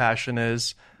what my passion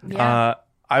is. Yeah.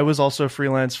 I was also a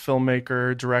freelance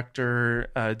filmmaker, director,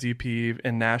 DP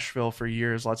in Nashville for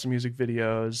years. Lots of music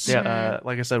videos.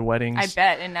 Like I said, weddings. I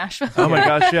bet in Nashville. Oh my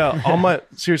gosh, yeah.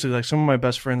 Seriously, like some of my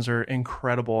best friends are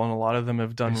incredible, and a lot of them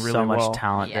have done really so much well.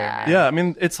 talent there. Yeah, I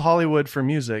mean it's Hollywood for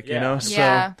music,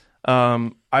 So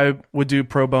I would do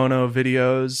pro bono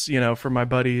videos, for my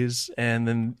buddies, and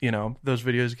then those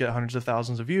videos get hundreds of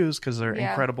thousands of views because they're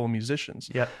incredible musicians.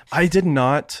 Yep. I did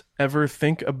not ever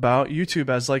think about YouTube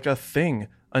as like a thing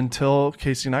until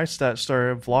Casey Neistat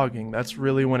started vlogging. That's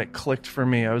really when it clicked for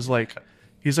me. I was like,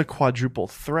 he's a quadruple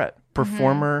threat.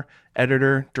 performer,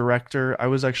 editor, director. I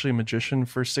was actually a magician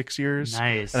for 6 years.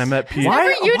 Nice. And I met Pete.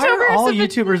 Why are all YouTubers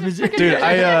YouTubers musicians?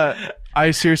 Dude,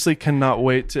 I seriously cannot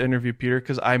wait to interview Peter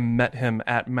because I met him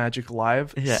at Magic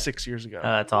Live 6 years ago.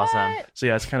 That's awesome. So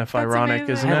yeah, it's kind of That's ironic,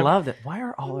 amazing. isn't I it? love that. Why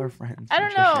are all our friends I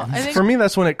don't know. magicians? I think For me,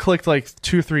 that's when it clicked like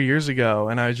 2-3 years ago,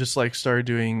 and I just like started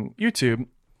doing YouTube.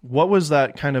 What was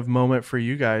that kind of moment for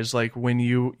you guys? Like when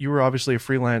you were obviously a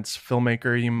freelance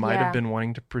filmmaker, you might have been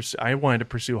wanting to pursue. I wanted to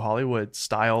pursue Hollywood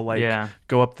style, like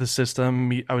go up the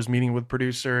system. I was meeting with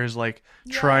producers, like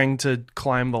trying to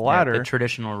climb the ladder, the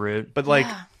traditional route. But like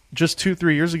just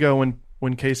 2-3 years ago,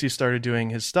 when Casey started doing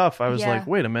his stuff, I was like,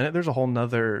 wait a minute, there's a whole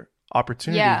nother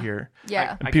opportunity here.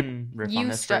 Yeah. I can riff on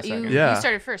this for a second. You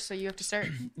started first, so you have to start.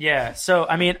 Yeah. So,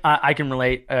 I mean, I can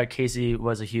relate. Casey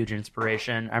was a huge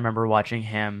inspiration. I remember watching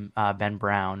him, Ben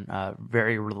Brown,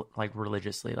 very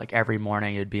religiously. Like every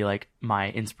morning, it'd be like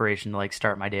my inspiration to like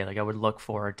start my day. Like I would look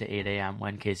forward to 8 a.m.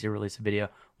 when Casey released a video,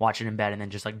 watch it in bed, and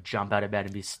then just like jump out of bed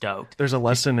and be stoked. There's a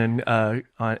lesson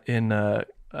in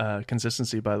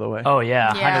consistency, by the way. Oh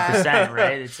yeah, 100%.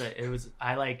 Right.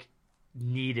 I like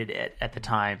needed it at the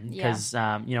time because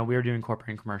we were doing corporate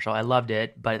and commercial. I loved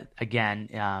it, but again,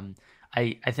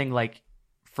 I think like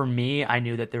for me, I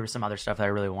knew that there was some other stuff that I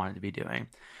really wanted to be doing.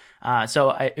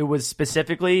 It was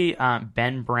specifically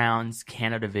Ben Brown's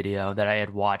Canada video that I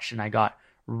had watched, and I got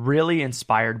really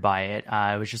inspired by it.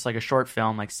 It was just like a short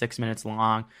film, like 6 minutes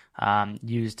long,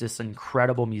 used this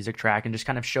incredible music track and just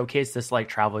kind of showcased this like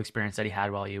travel experience that he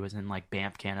had while he was in like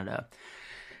Banff, Canada.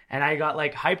 And I got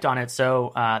like hyped on it.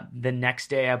 So the next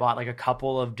day I bought like a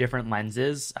couple of different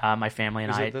lenses. My family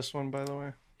and Is I. Is it this one, by the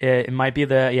way? It might be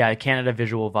the Canada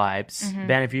Visual Vibes. Mm-hmm.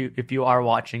 Ben, if you are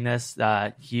watching this,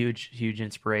 huge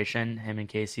inspiration, him and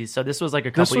Casey. So this was like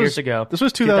a couple years ago. This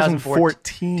was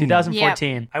 2014.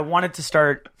 2014. Yep. I wanted to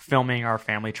start filming our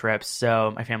family trips.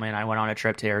 So my family and I went on a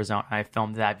trip to Arizona. I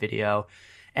filmed that video.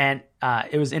 And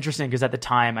it was interesting because at the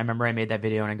time, I remember I made that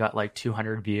video and I got like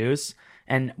 200 views.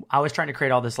 And I was trying to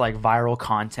create all this like viral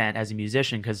content as a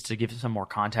musician because to give some more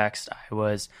context, I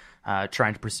was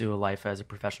trying to pursue a life as a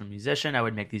professional musician. I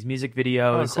would make these music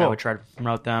videos. I would try to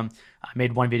promote them. I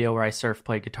made one video where I surfed,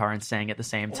 played guitar, and sang at the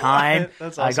same time.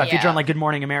 That's awesome. I got featured on like Good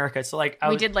Morning America. So like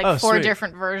we did like 4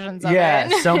 different versions of it. Yeah,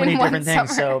 so many different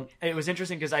things. Summer. So it was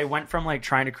interesting because I went from like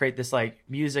trying to create this like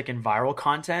music and viral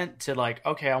content to like,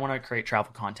 okay, I want to create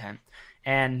travel content.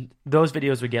 And those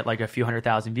videos would get like a few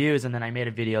 100,000 views. And then I made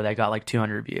a video that got like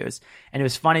 200 views. And it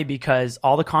was funny because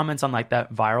all the comments on like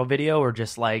that viral video were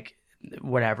just like,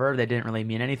 whatever. They didn't really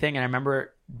mean anything. And I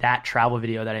remember that travel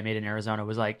video that I made in Arizona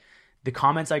was like, the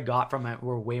comments I got from it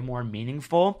were way more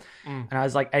meaningful. And I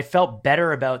was like, I felt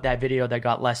better about that video that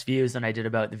got less views than I did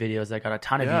about the videos that got a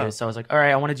ton of views. So I was like, all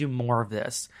right, I want to do more of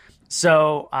this.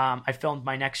 So I filmed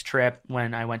my next trip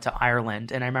when I went to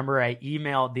Ireland. And I remember I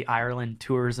emailed the Ireland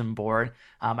Tourism Board.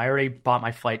 I already bought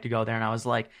my flight to go there. And I was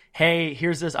like, hey,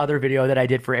 here's this other video that I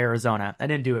did for Arizona. I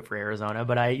didn't do it for Arizona,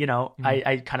 but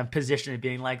I kind of positioned it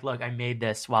being like, look, I made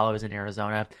this while I was in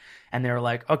Arizona. And they were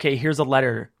like, okay, here's a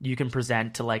letter you can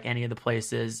present to like any of the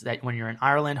places that when you're in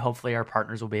Ireland, hopefully our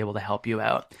partners will be able to help you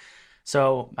out.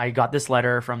 So I got this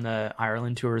letter from the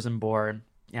Ireland Tourism Board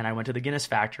and I went to the Guinness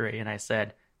factory and I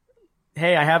said,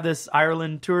 hey, I have this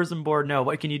Ireland Tourism Board. No,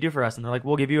 what can you do for us? And they're like,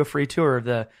 we'll give you a free tour of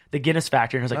the Guinness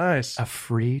factory. And I was like, nice. A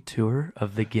free tour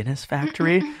of the Guinness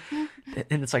factory?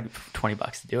 And it's like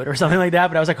 $20 to do it or something like that.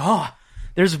 But I was like, oh,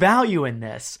 there's value in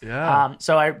this. Yeah.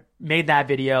 So I made that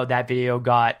video. That video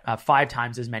got 5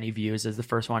 times as many views as the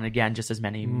first one. Again, just as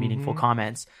many meaningful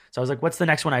comments. So I was like, what's the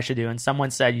next one I should do? And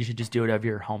someone said you should just do it of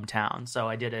your hometown. So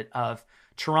I did it of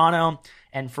Toronto.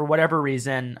 And for whatever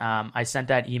reason, I sent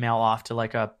that email off to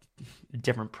like a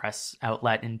different press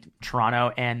outlet in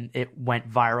Toronto, and it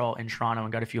went viral in Toronto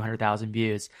and got a few 100,000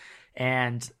 views.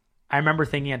 And I remember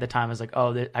thinking at the time, I was like,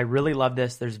 oh, I really love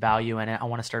this. There's value in it. I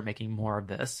want to start making more of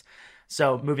this.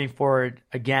 So moving forward,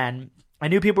 again, I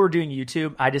knew people were doing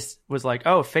YouTube. I just was like,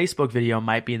 oh, Facebook video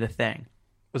might be the thing.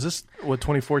 Was this,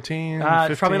 2014?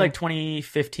 It's probably like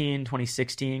 2015,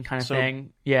 2016 kind of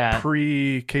thing. Yeah.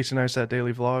 Pre-Casey Neistat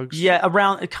daily vlogs? Yeah,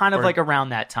 around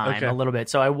that time, a little bit.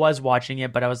 So I was watching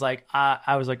it, but I was like,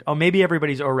 oh, maybe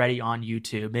everybody's already on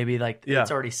YouTube. Maybe like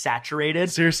it's already saturated.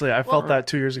 Seriously, I felt that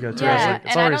 2 years ago too. Yeah, I was like,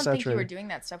 it's already saturated. Think you were doing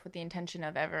that stuff with the intention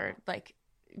of ever like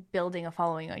building a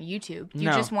following on YouTube. You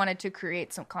just wanted to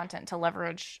create some content to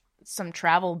leverage some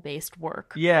travel-based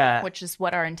work, which is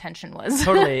what our intention was.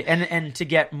 Totally, and to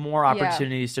get more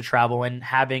opportunities to travel, and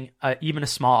having even a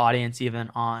small audience, even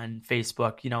on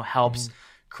Facebook, helps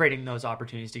creating those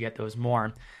opportunities to get those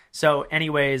more. So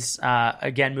anyways,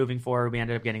 again, moving forward, we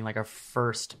ended up getting like our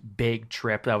first big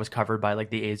trip that was covered by like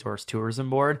the Azores Tourism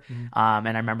Board. And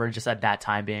I remember just at that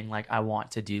time being like, I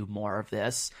want to do more of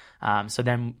this. So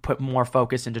then put more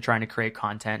focus into trying to create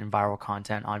content and viral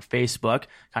content on Facebook,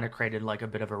 kind of created like a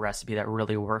bit of a recipe that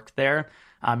really worked there.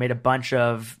 Made a bunch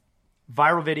of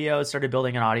viral videos, started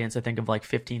building an audience, I think of like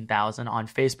 15,000 on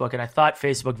Facebook. And I thought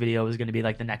Facebook video was going to be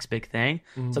like the next big thing.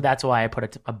 So that's why I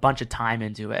put a bunch of time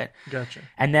into it. Gotcha.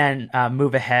 And then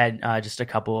move ahead just a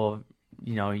couple of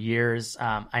years.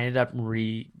 I ended up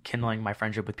rekindling my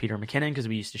friendship with Peter McKinnon because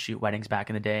we used to shoot weddings back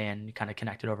in the day and kind of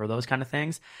connected over those kind of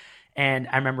things. And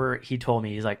I remember he told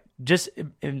me, he's like,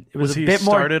 it was a he bit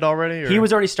more started already? Or? He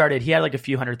was already started. He had like a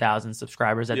few 100,000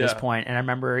 subscribers at this point. And I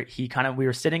remember we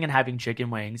were sitting and having chicken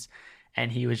wings, and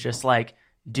he was just like,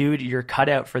 dude, you're cut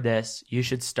out for this. You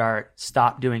should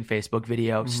stop doing Facebook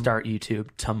video, start YouTube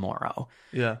tomorrow.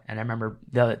 Yeah. And I remember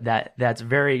that's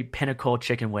very pinnacle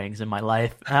chicken wings in my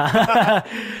life.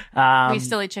 We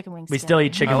still eat chicken wings. We together. still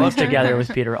eat chicken wings together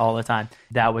with Peter all the time.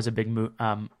 That was a big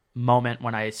moment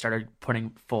when I started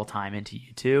putting full time into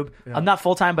YouTube. Not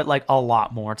full time, but like a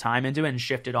lot more time into it, and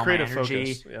shifted all Creative my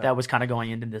energy focus, that was kind of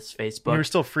going into this Facebook. You were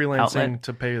still freelancing outlet.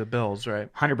 to pay the bills, right?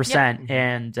 100%.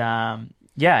 And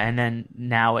and then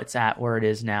now it's at where it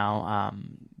is now,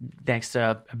 thanks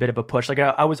to a bit of a push. Like I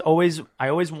always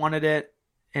wanted it,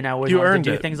 and I always wanted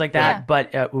to do things like that. Yeah.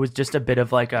 But it was just a bit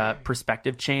of like a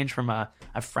perspective change from a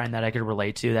friend that I could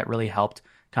relate to that really helped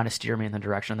kind of steer me in the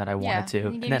direction that I wanted to.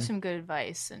 He gave you some good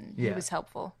advice, and he was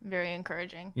helpful, very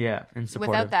encouraging. Yeah, and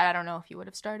supportive. Without that, I don't know if you would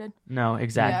have started. No,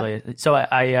 exactly. Yeah. So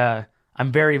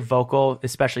I'm very vocal,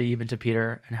 especially even to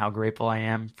Peter, and how grateful I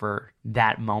am for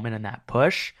that moment and that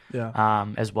push. Yeah.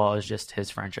 As well as just his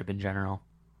friendship in general.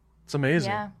 It's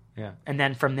amazing. Yeah. And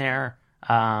then from there,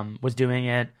 was doing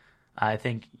it. I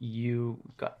think you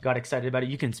got excited about it.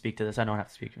 You can speak to this. I don't have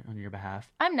to speak on your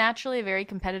behalf. I'm naturally a very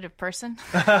competitive person.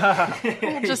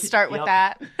 We'll just start with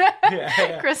that.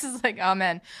 Chris is like,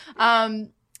 amen.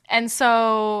 And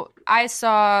so I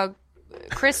saw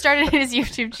Chris started his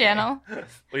YouTube channel.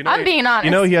 Well, I'm being honest.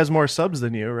 You know he has more subs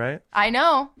than you, right? I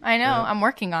know. I'm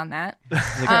working on that.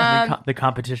 The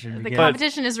competition. The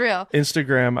competition is real.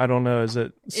 Instagram, I don't know. Is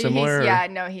it similar?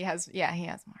 He has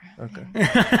more. Okay.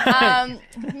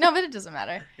 No, but it doesn't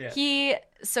matter. Yeah.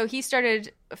 He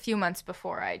started a few months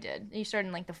before I did. He started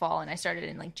in like the fall, and I started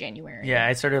in like January. Yeah,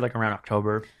 I started like around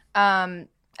October. And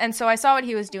so I saw what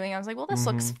he was doing. I was like, well, this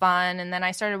looks fun. And then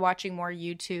I started watching more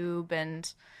YouTube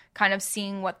and kind of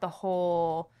seeing what the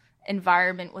whole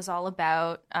environment was all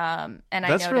about. And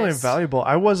that's really valuable.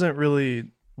 I wasn't really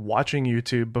watching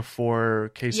YouTube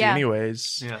before Casey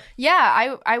anyways.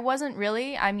 Yeah, I wasn't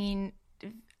really. I mean,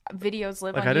 videos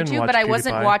live on YouTube, but I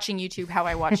wasn't watching YouTube how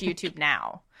I watch YouTube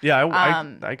now.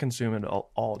 Yeah, I consume it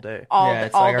all day.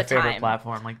 It's like our favorite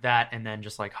platform, like that, and then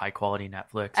just like high quality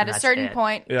Netflix. At a certain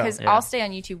point, because I'll stay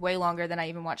on YouTube way longer than I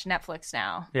even watch Netflix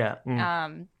now. Yeah.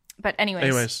 But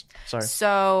anyways, sorry.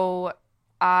 So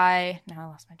I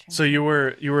lost my train. So you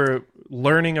were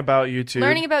learning about YouTube,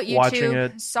 watching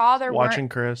it, saw there watching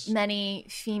weren't Chris. many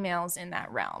females in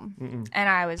that realm, and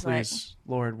I was Please,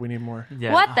 Lord, we need more.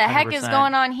 Yeah, what the heck is 100%.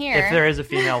 going on here? If there is a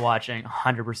female watching,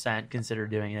 100% consider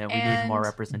doing it. We need more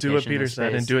representation. Do what Peter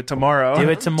said and do it tomorrow. Do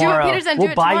it tomorrow. Do what Peter said,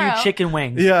 we'll buy you chicken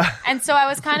wings. Yeah. And so I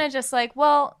was kind of just like,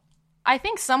 well, I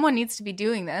think someone needs to be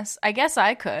doing this. I guess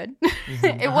I could.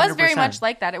 It was very 100%. much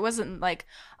like that. It wasn't like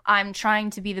I'm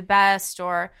trying to be the best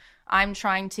or I'm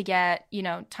trying to get,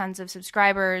 tons of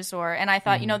subscribers and I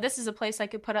thought, this is a place I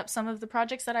could put up some of the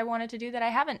projects that I wanted to do that I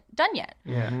haven't done yet.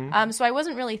 Yeah. So I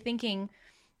wasn't really thinking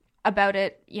about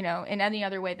it, in any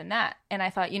other way than that. And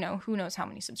I thought, who knows how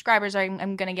many subscribers I'm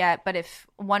going to get. But if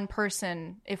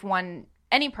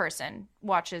any person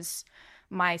watches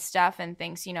my stuff and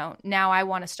thinks, now I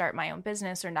want to start my own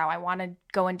business, or now I want to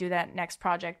go and do that next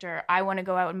project, or I want to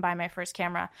go out and buy my first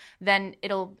camera, then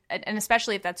and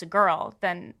especially if that's a girl,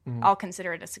 then I'll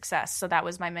consider it a success. So that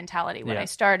was my mentality when I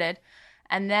started.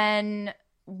 And then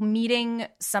meeting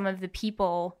some of the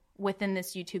people within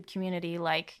this YouTube community,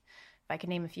 like if I could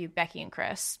name a few, Becky and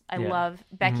Chris. I love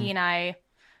Becky and I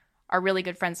are really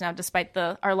good friends now, despite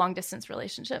our long distance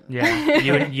relationship. Yeah,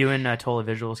 you and Tola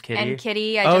Visuals, Kitty. And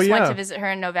Kitty, I just went to visit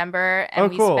her in November, and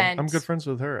cool. I'm good friends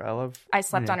with her. I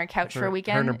slept on her couch for a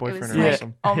weekend. Her and her boyfriend it was are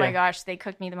awesome. Oh my gosh, they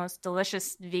cooked me the most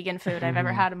delicious vegan food I've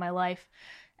ever had in my life.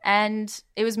 And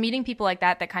it was meeting people like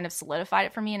that kind of solidified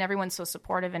it for me. And everyone's so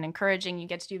supportive and encouraging. You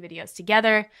get to do videos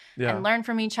together and learn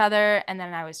from each other. And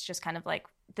then I was just kind of like,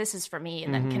 this is for me.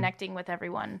 And then connecting with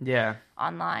everyone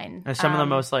online. And some of the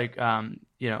most like,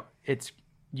 it's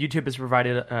YouTube has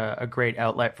provided a great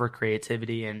outlet for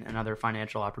creativity and other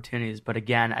financial opportunities. But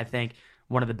again, I think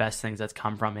one of the best things that's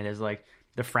come from it is like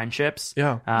the friendships.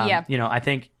 Yeah. You know, I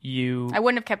think I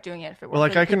wouldn't have kept doing it if it weren't Well,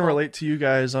 like for the I can people. relate to you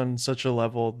guys on such a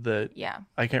level that Yeah.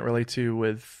 I can't relate to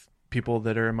with people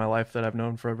that are in my life that I've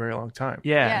known for a very long time.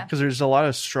 yeah. Because there's a lot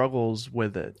of struggles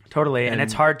with it. Totally, and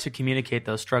it's And- hard to communicate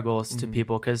those struggles to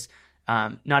people because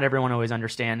not everyone always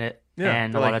understand it. Yeah,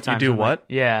 and a they're lot like, of times "You do I'm like, what?"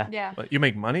 yeah, Yeah. But you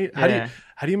make money? Yeah.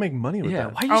 How do you make money with yeah.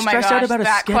 that? Why are you Oh my stressed out gosh, about a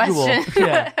that schedule? question.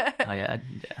 yeah, oh yeah,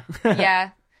 Yeah.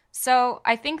 So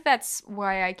I think that's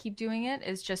why I keep doing it,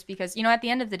 is just because, you know, at the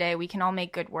end of the day, we can all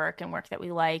make good work and work that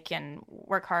we like and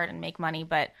work hard and make money.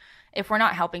 But if we're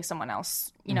not helping someone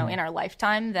else, you know, in our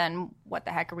lifetime, then what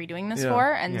the heck are we doing this Yeah.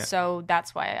 for? And Yeah. so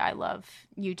that's why I love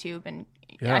YouTube. And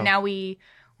Yeah. now we're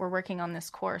working on this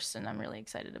course, and I'm really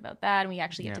excited about that. And we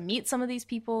actually get to meet some of these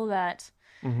people that,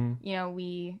 Mm-hmm. you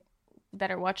know, that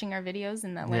are watching our videos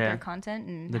and that like Yeah. our content,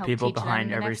 and the help people teach them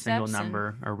behind the every next single steps. And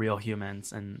number are real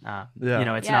humans, and Yeah. you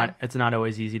know, it's Yeah. not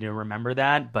always easy to remember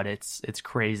that, but it's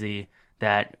crazy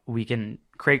that we can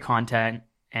create content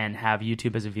and have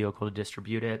YouTube as a vehicle to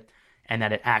distribute it, and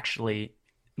that it actually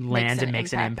lands and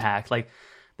makes an impact. Like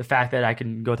the fact that I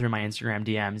can go through my Instagram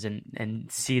DMs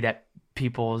and see that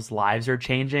people's lives are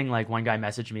changing. Like one guy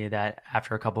messaged me that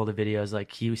after a couple of the videos, like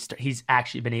he's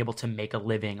actually been able to make a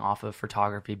living off of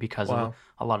photography because Wow. of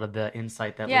a lot of the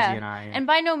insight that Yeah. Lizzie and I And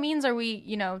by no means are we,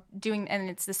 you know, doing, and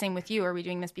it's the same with you, are we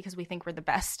doing this because we think we're the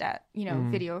best at, you know,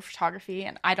 video photography?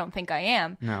 And I don't think I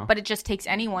am. No. But it just takes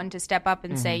anyone to step up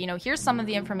and say, you know, here's some of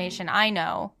the information I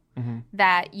know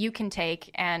that you can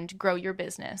take and grow your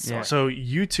business. Yeah. Or, So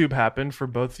YouTube happened for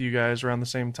both of you guys around the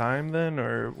same time then?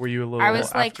 Or were you a little I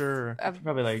was like after? Or?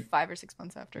 Probably like 5 or 6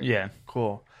 months after. yeah.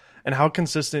 Cool. And how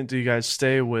consistent do you guys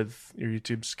stay with your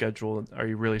YouTube schedule? Are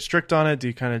you really strict on it? Do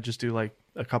you kind of just do like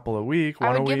a couple a week, I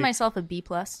one a would give week? myself a B+.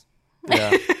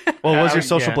 Yeah. Well, what does your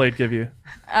social Yeah. blade give you?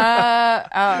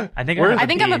 I think Where- I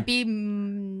think I'm a B.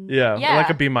 B. Yeah, Yeah. like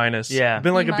a B minus. Yeah.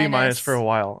 Been like B a B minus minus. for a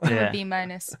while. I'm Yeah. a B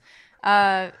minus.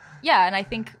 Yeah, and I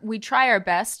think we try our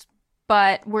best,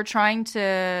 but we're trying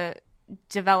to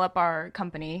develop our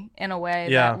company in a way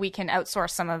Yeah. that we can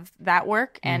outsource some of that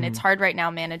work, and it's hard right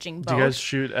now managing Do both. you guys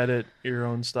shoot, edit your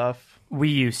own stuff? We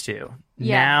used to.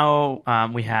 Yeah. Now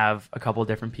we have a couple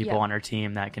different people Yeah. on our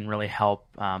team that can really help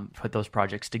put those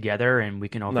projects together, and we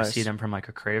can oversee Nice. them from like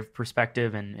a creative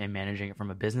perspective and managing it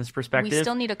from a business perspective. we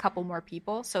still need a couple more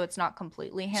people, so it's not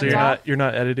completely hands So you're off.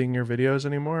 not editing your videos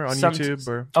anymore on Some- YouTube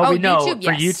or Oh, Oh, we know YouTube,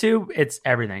 for yes. YouTube, it's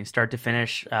everything, start to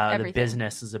finish. The Everything.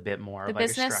 business is a bit more The like a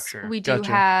business, structure. we do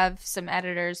Gotcha. have some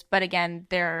editors, but again,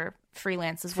 they're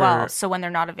freelance as For- well. So when they're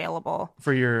not available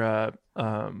for your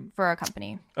for our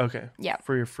company, okay. Yeah.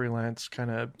 For your freelance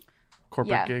kind of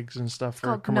corporate Yeah. gigs and stuff for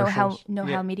called commercials. Know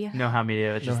How Media. Know How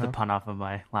Media. It's just Know the How. pun off of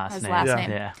my last His name. last Yeah.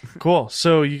 name. Yeah. Cool.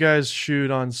 So you guys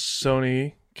shoot on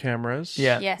Sony cameras.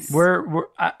 Yeah. Yes.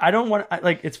 I don't want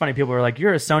like it's funny people are like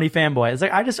you're a Sony fanboy. It's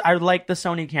like I like the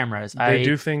Sony cameras. They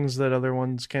do things that other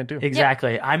ones can't do.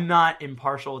 Exactly. I'm not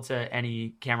impartial to any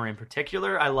camera in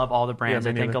particular. I love all the brands.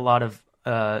 me I think neither. a lot of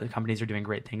companies are doing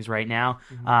great things right now.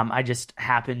 I just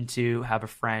happen to have a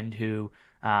friend who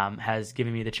has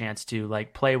given me the chance to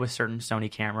like play with certain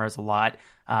Sony cameras a lot.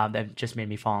 That just made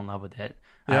me fall in love with it.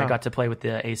 Yeah. I got to play with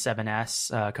the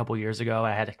A7S a couple years ago.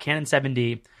 I had a Canon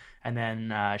 7D. And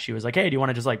then she was like, hey, do you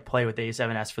want to just like play with the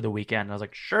A7S for the weekend? And I was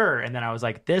like, sure. And then I was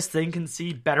like, this thing can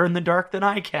see better in the dark than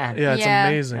I can. Yeah, it's Yeah.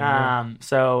 amazing. yeah.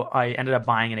 So I ended up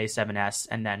buying an A7S,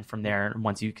 and then from there,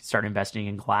 once you start investing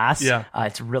in glass, Yeah.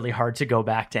 it's really hard to go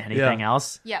back to anything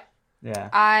else. Yep. Yeah,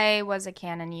 I was a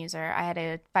Canon user. I had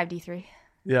a 5D3.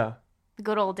 Yeah. The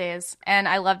good old days. And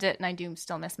I loved it, and I do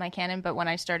still miss my Canon. But when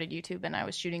I started YouTube and I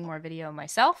was shooting more video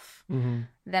myself,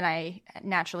 then I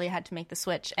naturally had to make the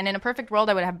switch. And in a perfect world,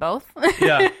 I would have both.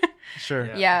 Yeah.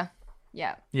 Sure. Yeah.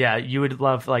 Yeah. yeah. You would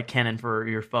love like Canon for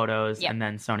your photos, Yep. and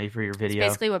then Sony for your video.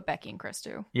 Basically what Becky and Chris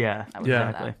do. Yeah, I would Yeah. love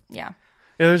exactly. that. Yeah.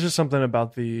 Yeah, there's just something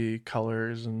about the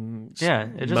colors and Yeah,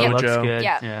 it just mojo. looks good.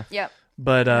 Yeah. Yeah. Yep.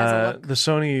 But has a look. the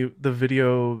Sony, the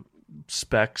video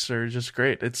specs are just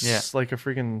great. It's Yeah. like a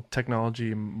freaking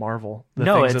technology marvel. The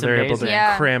No, things it's that they're able to amazing.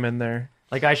 Yeah. cram in there.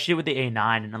 Like I shoot with the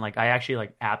A9, and like I actually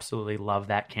like absolutely love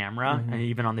that camera, and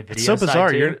even on the video. It's so side,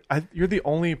 bizarre. too. You're the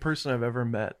only person I've ever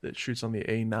met that shoots on the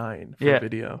A9 for Yeah.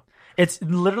 video. It's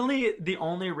literally the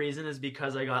only reason is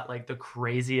because I got like the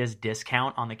craziest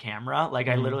discount on the camera. Like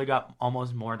I literally got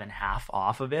almost more than half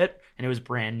off of it, and it was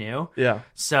brand new. Yeah.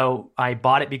 So I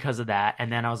bought it because of that, and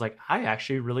then I was like, I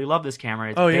actually really love this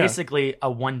camera. It's Oh, yeah. basically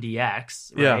a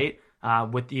 1DX, Yeah. right?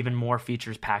 with even more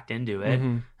features packed into it.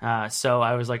 So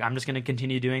I was like, I'm just going to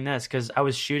continue doing this because I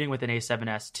was shooting with an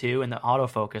A7S II, and the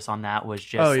autofocus on that was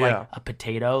just like a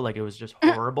potato. Like it was just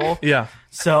horrible. Yeah.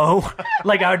 So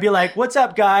like I would be like, what's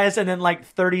up, guys? And then like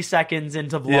 30 seconds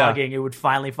into vlogging, it would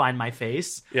finally find my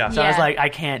face. Yeah. So I was like, I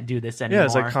can't do this anymore. Yeah,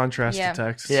 it's like contrast to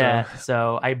text. Yeah. So.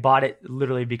 So I bought it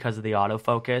literally because of the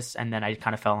autofocus, and then I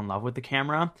kind of fell in love with the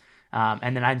camera.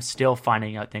 And then I'm still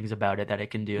finding out things about it that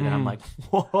it can do that I'm like,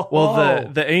 whoa. Well,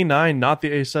 the A9, not the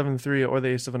A7 III or the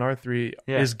A7R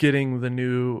III, is getting the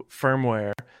new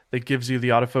firmware that gives you the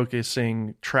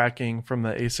autofocusing tracking from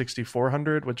the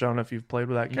A6400, which I don't know if you've played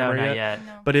with that camera yet.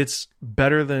 No. But it's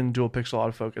better than dual pixel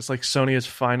autofocus. Like Sony has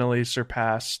finally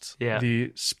surpassed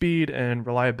the speed and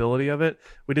reliability of it.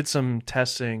 We did some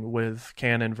testing with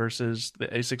Canon versus the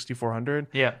A6400.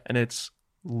 Yeah. And it's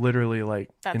literally like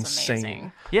That's insane.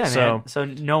 amazing. Yeah, man. So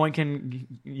no one can,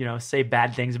 say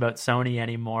bad things about Sony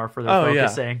anymore for their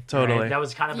focusing. Yeah, totally. Right? That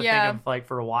was kind of a thing of like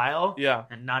for a while. Yeah.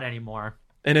 And not anymore.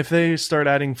 And if they start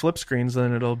adding flip screens,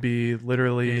 then it'll be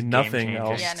literally nothing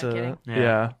else. Yeah, no kidding.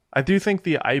 Yeah. I do think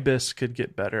the IBIS could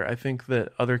get better. I think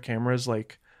that other cameras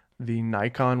like the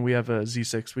Nikon, we have a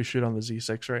Z6. We shoot on the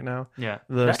Z6 right now. Yeah.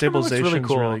 The stabilization's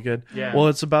really good. Yeah. Well,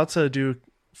 it's about to do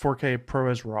 4K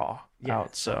ProRes RAW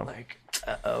out. So like,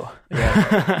 uh-oh.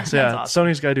 Yeah. So yeah, awesome.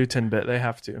 Sony's got to do 10-bit. They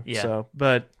have to. Yeah. So,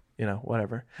 but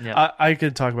whatever. Yeah. I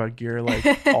could talk about gear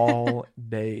like all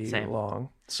day Same. long.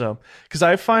 So, because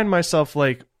I find myself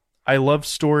like, I love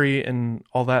story and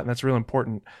all that, and that's really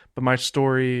important. But my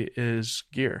story is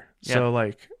gear. Yeah. So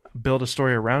like, build a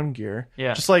story around gear.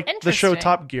 Yeah. Just like the show Interesting.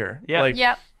 Top Gear. Yeah. Like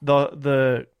Yep.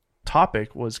 the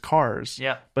topic was cars.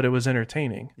 Yeah. But it was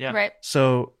entertaining. Yeah. Right.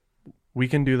 So we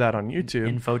can do that on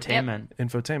YouTube. Infotainment.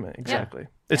 Infotainment, exactly.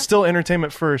 It's still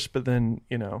entertainment first, but then,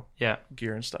 Yeah.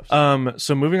 gear and stuff.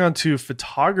 So moving on to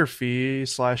photography /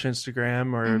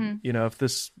 Instagram, or, if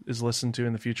this is listened to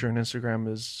in the future and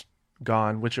Instagram is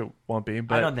gone, which it won't be.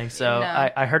 But I don't think so. No.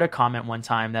 I heard a comment one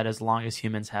time that as long as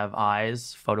humans have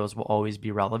eyes, photos will always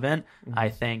be relevant. I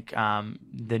think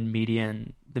the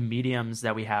mediums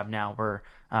that we have now where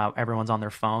everyone's on their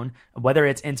phone, whether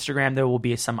it's Instagram, there will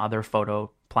be some other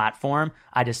photo platform.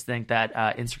 I just think that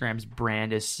Instagram's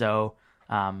brand is so...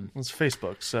 it's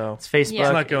Facebook, so it's Facebook. Yeah.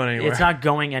 It's not going anywhere. It's not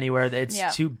going anywhere. It's Yeah.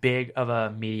 too big of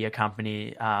a media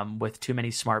company with too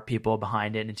many smart people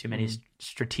behind it and too many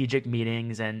strategic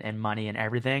meetings and money and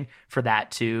everything for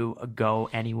that to go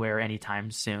anywhere anytime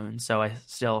soon. So I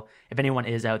still, if anyone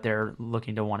is out there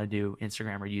looking to want to do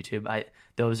Instagram or YouTube,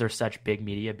 those are such big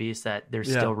media beasts that there's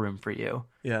still room for you.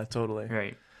 Yeah, totally.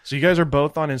 Right. So you guys are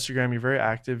both on Instagram. You're very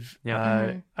active.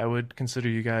 Yeah. I would consider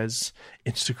you guys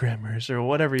Instagrammers or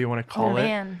whatever you want to call it.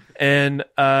 Man. And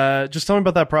just tell me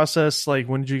about that process. Like,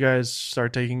 when did you guys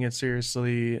start taking it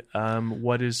seriously?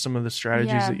 What is some of the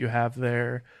strategies that you have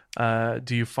there?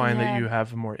 Do you find that you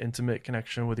have a more intimate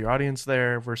connection with your audience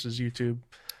there versus YouTube?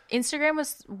 Instagram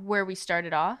was where we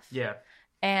started off. Yeah.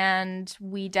 And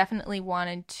we definitely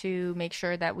wanted to make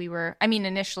sure that we were,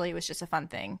 initially it was just a fun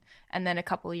thing. And then a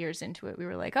couple of years into it, we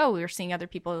were like, we were seeing other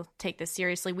people take this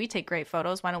seriously. We take great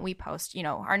photos. Why don't we post,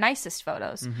 our nicest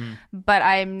photos? But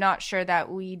I'm not sure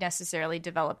that we necessarily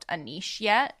developed a niche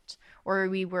yet, or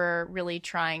we were really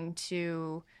trying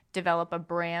to develop a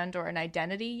brand or an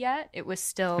identity yet. It was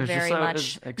still very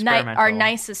much experimental. our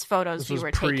nicest photos This we was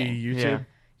were taking. pre-YouTube. Yeah.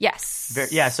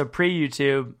 Yes. So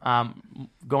pre-YouTube,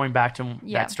 going back to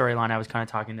Yeah. that storyline, I was kind of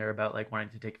talking there about like wanting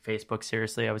to take Facebook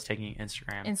seriously. I was taking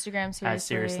Instagram seriously. as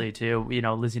seriously too.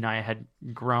 Lizzie and I had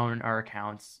grown our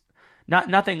accounts,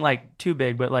 nothing like too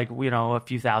big, but like a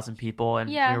few thousand people, and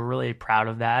we were really proud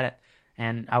of that.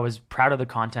 And I was proud of the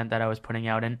content that I was putting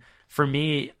out. And for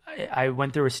me, I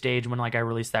went through a stage when like I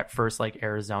released that first like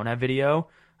Arizona video,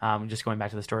 just going back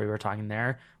to the story we were talking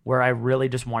there, where I really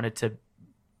just wanted to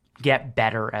get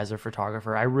better as a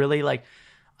photographer. I really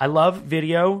I love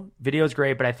video. Video's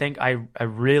great, but I think I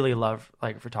really love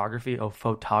like photography.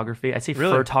 Photography. I say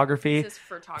photography. This is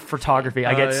photography. Photography.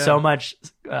 I get so much.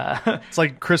 It's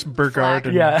like Chris Burkhardt.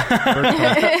 And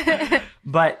Yeah.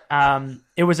 But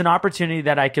it was an opportunity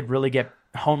that I could really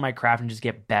hone my craft and just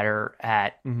get better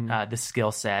at the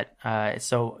skill set.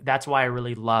 So that's why I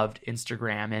really loved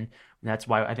Instagram, and that's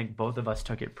why I think both of us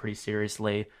took it pretty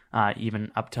seriously,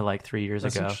 even up to like 3 years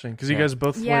That's ago. interesting because you guys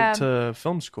both went to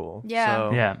film school. Yeah.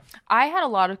 So. Yeah. I had a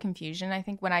lot of confusion, I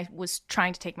think, when I was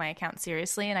trying to take my account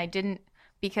seriously, and I didn't,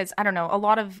 because I don't know, a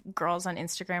lot of girls on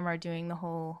Instagram are doing the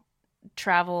whole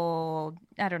travel,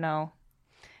 I don't know.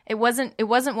 It wasn't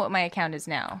what my account is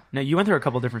now. No, you went through a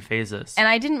couple different phases. And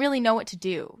I didn't really know what to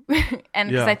do. And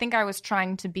because I think I was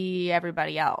trying to be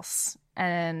everybody else.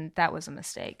 and that was a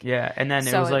mistake. Yeah, and then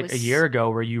it So was it like was- a year ago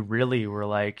where you really were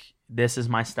like, this is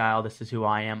my style, this is who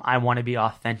I am. I want to be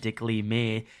authentically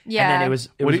me. Yeah. And then it was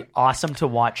What do you- awesome to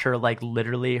watch her, like,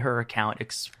 literally her account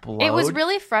explode. It was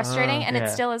really frustrating, and yeah. it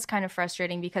still is kind of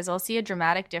frustrating because I'll see a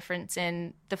dramatic difference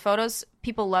in the photos.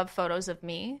 People love photos of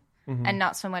me, and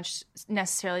not so much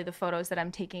necessarily the photos that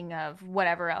I'm taking of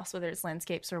whatever else, whether it's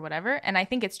landscapes or whatever. And I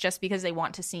think it's just because they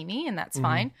want to see me, and that's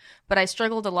fine. But I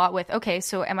struggled a lot with, okay,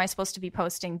 so am I supposed to be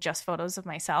posting just photos of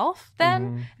myself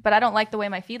then? But I don't like the way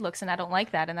my feed looks, and I don't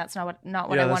like that, and that's not what Yeah, I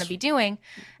want that's- to be doing.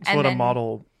 It's And what a then-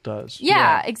 model does.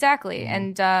 Yeah, exactly.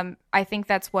 And I think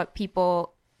that's what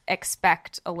people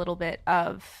expect a little bit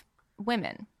of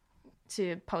women,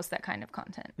 to post that kind of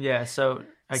content. Yeah, so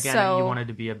again, So- you wanted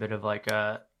to be a bit of like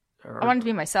a... I wanted to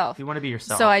be myself. You want to be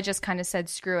yourself. So I just kind of said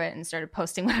screw it and started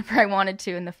posting whatever I wanted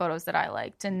to in the photos that I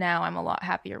liked. And now I'm a lot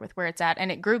happier with where it's at.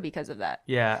 And it grew because of that.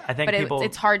 Yeah, I think But people...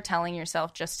 it's hard telling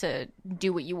yourself just to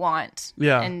do what you want.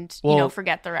 Yeah. And, Well,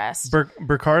 forget the rest.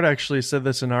 Burkhardt actually said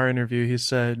this in our interview. He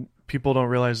said people don't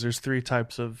realize there's 3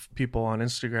 types of people on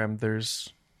Instagram.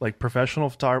 There's like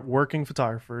professional working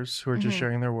photographers who are just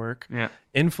sharing their work, Yeah.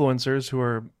 influencers who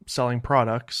are selling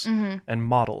products, and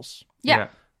models. Yeah.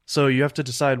 So you have to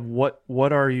decide what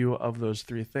are you of those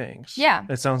 3 things. Yeah.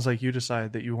 It sounds like you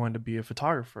decided that you wanted to be a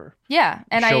photographer, Yeah.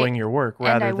 And showing your work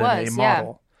rather I than was, a yeah.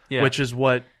 model, Yeah. which is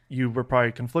what you were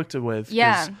probably conflicted with. 'cause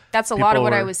Yeah, that's a lot of people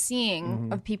what I were- was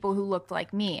seeing of people who looked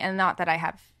like me. And not that I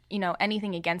have,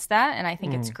 anything against that. And I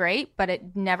think it's great, but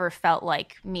it never felt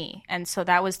like me. And so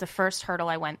that was the first hurdle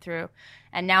I went through.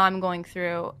 And now I'm going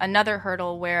through another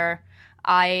hurdle where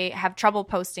I have trouble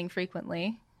posting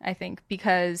frequently, I think,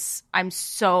 because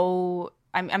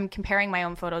I'm comparing my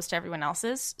own photos to everyone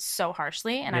else's so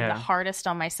harshly. And I'm Yeah. the hardest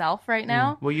on myself right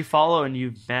now. Well, you follow and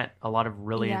you've met a lot of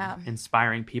really Yeah.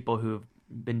 inspiring people who've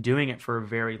been doing it for a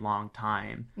very long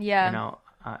time. Yeah. You know,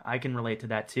 I can relate to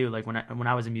that too. Like when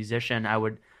I was a musician, I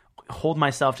would hold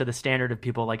myself to the standard of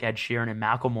people like Ed Sheeran and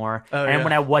Macklemore. Oh, and yeah.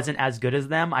 when I wasn't as good as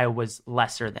them, I was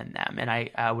lesser than them. And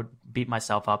I would beat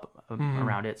myself up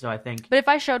around it. So I think, But if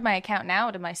I showed my account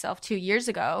now to myself 2 years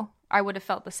ago, I would have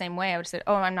felt the same way. I would have said,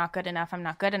 oh, I'm not good enough. I'm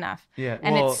not good enough. Yeah.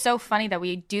 And Well- it's so funny that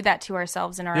we do that to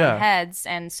ourselves in our Yeah. own heads.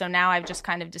 And so now I've just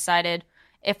kind of decided,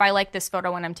 if I like this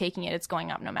photo when I'm taking it, it's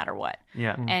going up no matter what.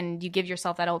 yeah, And you give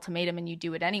yourself that ultimatum and you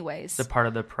do it anyways. it's a part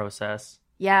of the process.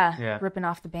 Yeah. Ripping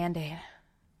off the Band-Aid.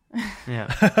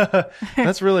 Yeah.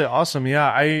 That's really awesome. Yeah,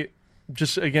 I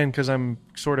just, again, because I'm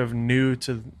sort of new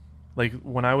to, like,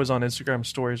 when I was on Instagram,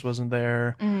 stories wasn't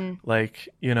there. Like,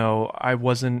 I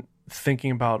wasn't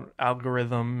thinking about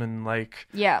algorithm and like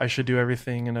Yeah. I should do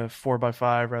everything in a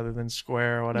 4x5 rather than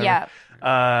square or whatever.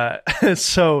 Yeah.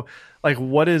 So like,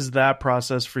 what is that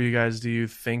process for you guys? Do you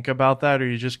think about that, or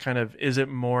you just kind of, is it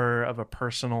more of a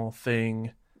personal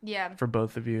thing Yeah. for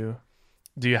both of you?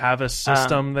 Do you have a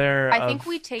system there? I think of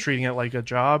we take- treating it like a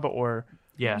job, or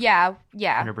Yeah. Yeah.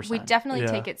 Yeah. 100%. We definitely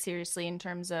Yeah. take it seriously in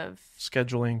terms of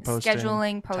scheduling, posting,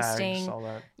 Scheduling, tags, posting. all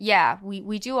that. Yeah,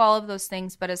 we do all of those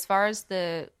things, but as far as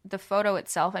the photo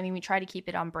itself, I mean, we try to keep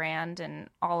it on brand and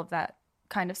all of that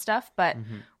kind of stuff, but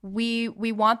we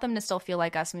want them to still feel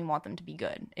like us, and we want them to be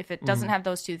good. If it doesn't have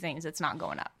those two things, it's not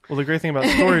going up. Well, the great thing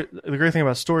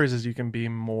about stories is you can be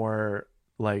more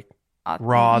like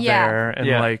raw Yeah. there, and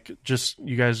Yeah. like just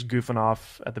you guys goofing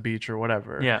off at the beach or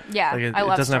whatever. Yeah. Yeah, Like, I it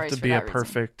love doesn't have stories to for be a that reason.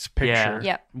 perfect picture. Yeah.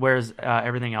 Yep. Whereas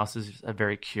everything else is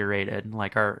very curated.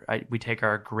 Like we take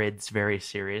our grids very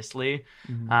seriously.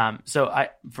 So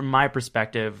from my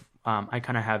perspective, I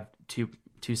kind of have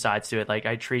two sides to it. Like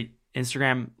I treat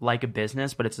Instagram like a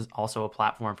business, but it's also a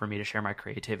platform for me to share my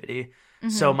creativity.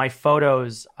 So my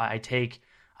photos, I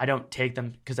don't take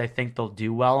them because I think they'll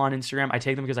do well on Instagram. I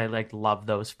take them because I love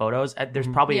those photos. There's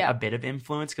probably Yeah. a bit of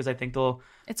influence because I think they'll.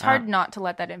 It's hard not to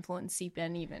let that influence seep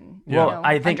in, even Well,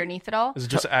 I think- underneath it all. Is it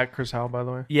just at Chris Howell, by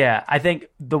the way? Yeah, I think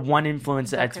the one influence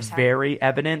that's Chris Howell. very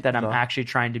evident that I'm actually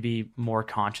trying to be more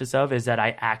conscious of is that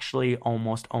I actually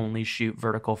almost only shoot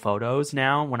vertical photos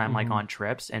now when I'm like on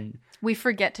trips. And We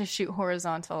forget to shoot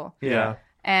horizontal, Yeah.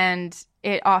 and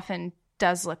it often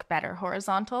does look better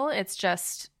horizontal. It's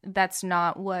just that's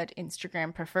not what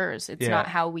Instagram prefers. It's Yeah. not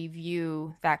how we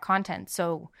view that content.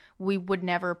 So we would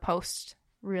never post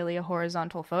really a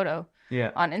horizontal photo.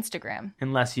 on Instagram.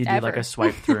 Unless you do like a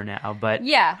swipe through now. But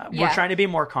we're trying to be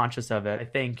more conscious of it. I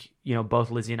think, both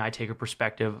Lizzie and I take a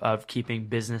perspective of keeping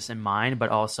business in mind, but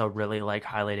also really like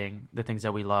highlighting the things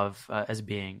that we love as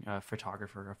being a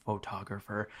photographer.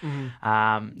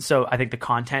 So I think the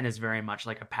content is very much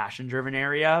like a passion driven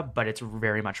area, but it's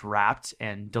very much wrapped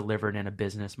and delivered in a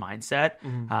business mindset.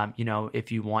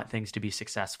 If you want things to be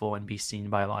successful and be seen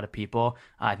by a lot of people,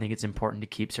 I think it's important to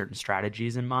keep certain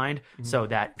strategies in mind. So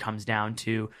that comes down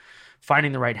to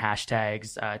finding the right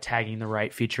hashtags, tagging the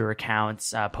right feature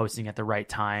accounts, posting at the right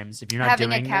times. If you're not having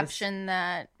doing a caption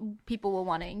that people will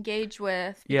want to engage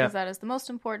with, because that is the most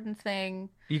important thing.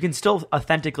 You can still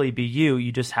authentically be you.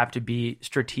 You just have to be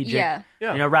strategic,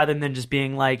 rather than just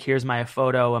being like, here's my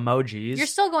photo emojis. You're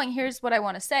still going, here's what I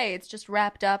want to say. It's just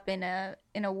wrapped up in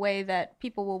a way that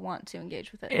people will want to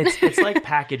engage with it. It's like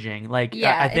packaging. Like,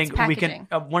 I think we can,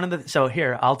 so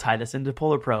here, I'll tie this into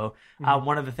Polar Pro.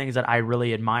 One of the things that I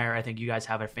really admire, I think you guys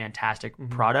have a fantastic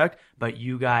product, but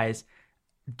you guys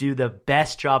do the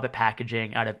best job at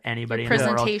packaging out of anybody in the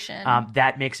world.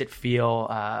 That makes it feel,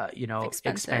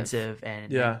 expensive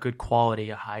and good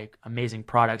quality, a high, amazing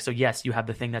product. So yes, you have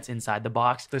the thing that's inside the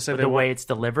box. They say the way it's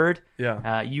delivered.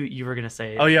 You were gonna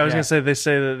say. Oh yeah, I was gonna say they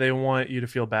say that they want you to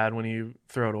feel bad when you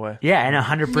throw it away. Yeah, and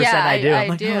 100% I do. I'm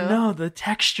like, oh no, the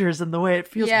textures and the way it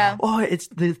feels. Yeah. Oh, it's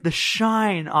the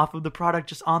shine off of the product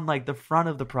just on like the front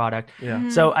of the product. Yeah.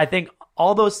 So I think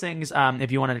all those things,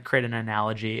 if you want to create an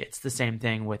analogy, it's the same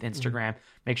thing with Instagram.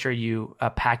 Make sure you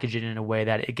package it in a way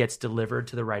that it gets delivered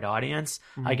to the right audience,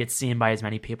 gets seen by as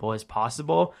many people as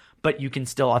possible, but you can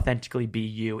still authentically be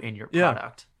you in your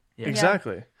product. Yeah.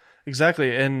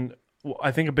 Exactly. And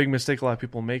I think a big mistake a lot of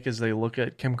people make is they look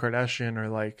at Kim Kardashian or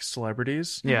like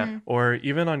celebrities. Or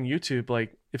even on YouTube,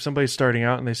 like if somebody's starting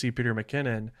out and they see Peter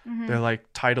McKinnon, they're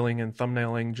like titling and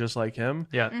thumbnailing just like him.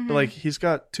 But like he's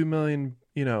got 2 million,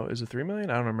 is it 3 million?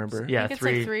 I don't remember. Yeah, I think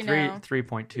it's like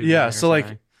 3.2. Yeah, so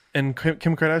like, and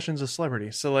Kim Kardashian's a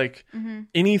celebrity. So like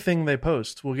anything they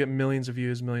post will get millions of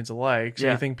views, millions of likes.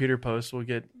 Anything Peter posts will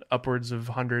get upwards of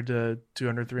 100 to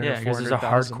 200, 300, 400,000. Because there's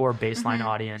a hardcore baseline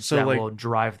audience that will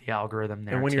drive the algorithm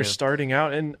there. And when you're starting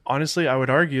out, and honestly, I would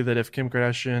argue that if Kim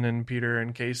Kardashian and Peter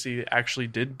and Casey actually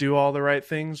did do all the right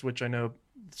things, which I know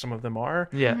some of them are,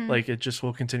 like it just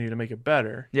will continue to make it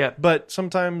better. But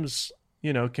sometimes,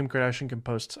 Kim Kardashian can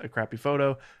post a crappy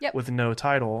photo with no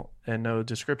title and no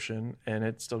description, and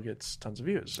it still gets tons of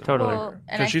views. Totally.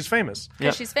 Because she's famous.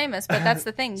 Because she's famous, but that's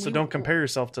the thing. So don't compare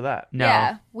yourself to that. No.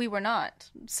 Yeah, we were not.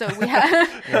 So we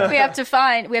have we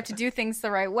have to do things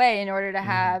the right way in order to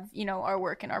have, our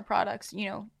work and our products,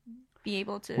 be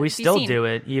able to we be still seen. do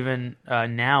it even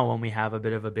now when we have a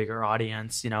bit of a bigger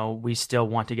audience. We still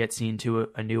want to get seen to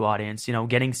a new audience.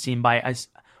 Getting seen by us.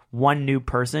 One new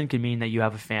person could mean that you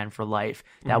have a fan for life.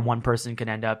 That one person could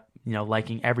end up,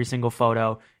 liking every single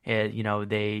photo.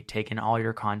 They take in all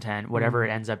your content, whatever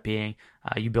it ends up being.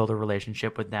 You build a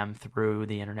relationship with them through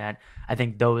the internet. I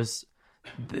think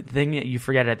the thing that you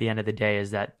forget at the end of the day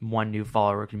is that one new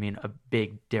follower can mean a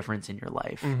big difference in your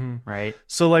life, right?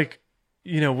 So like,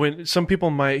 when some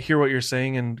people might hear what you're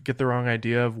saying and get the wrong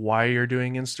idea of why you're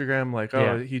doing Instagram, like,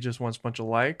 he just wants a bunch of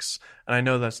likes. And I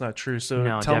know that's not true.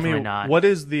 So tell me, what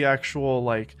is the actual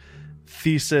like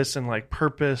thesis and like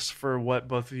purpose for what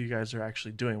both of you guys are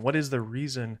actually doing? What is the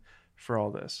reason for all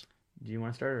this? Do you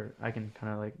want to start, or I can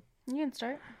kind of like... You can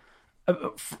start.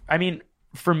 I mean,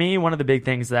 for me, one of the big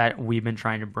things that we've been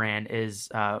trying to brand is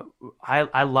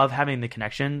I love having the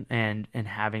connection and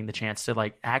having the chance to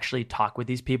like actually talk with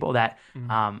these people that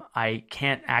I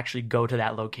can't actually go to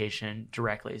that location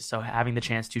directly. So having the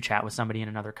chance to chat with somebody in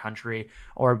another country,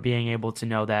 or being able to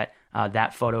know that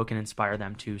that photo can inspire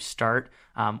them to start.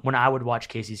 When I would watch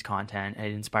Casey's content,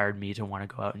 it inspired me to want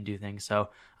to go out and do things.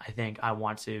 So I think I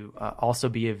want to also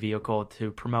be a vehicle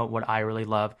to promote what I really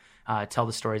love, tell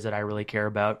the stories that I really care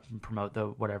about, and promote the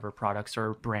whatever products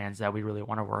or brands that we really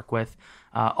want to work with.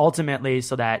 Ultimately,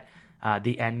 so that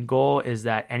the end goal is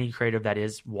that any creative that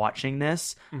is watching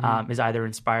this is either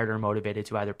inspired or motivated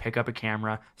to either pick up a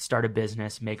camera, start a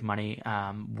business, make money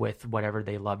with whatever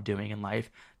they love doing in life.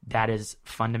 That is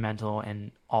fundamental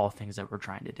in all things that we're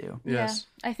trying to do. Yes.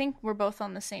 Yeah, I think we're both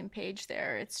on the same page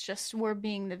there. It's just we're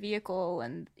being the vehicle,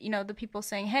 and the people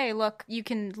saying, hey, look, you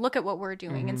can look at what we're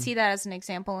doing and see that as an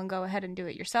example and go ahead and do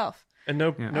it yourself. And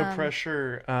no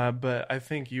pressure, but I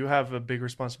think you have a big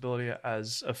responsibility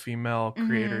as a female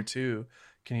creator too.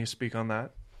 Can you speak on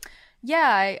that?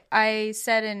 Yeah, I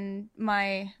said in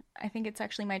my I think it's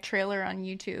actually my trailer on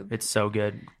YouTube. It's so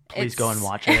good. Please go and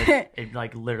watch it. It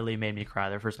like literally made me cry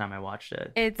the first time I watched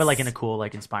it. But like in a cool,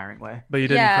 like inspiring way. But you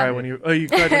didn't cry when you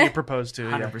cried when you proposed to.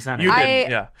 100%. You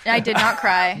did. Yeah. I did not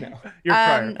cry. No. You're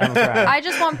crying. I don't cry. I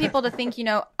just want people to think,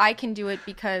 I can do it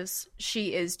because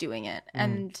she is doing it.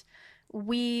 And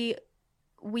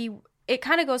it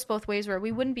kind of goes both ways, where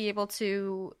we wouldn't be able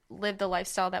to live the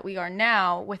lifestyle that we are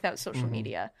now without social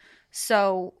media.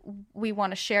 So we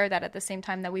want to share that at the same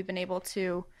time that we've been able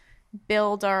to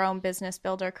build our own business,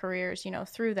 build our careers,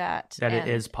 through that. That it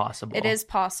is possible. It is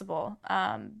possible.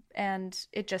 And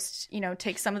it just,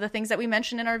 takes some of the things that we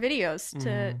mentioned in our videos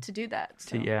to do that.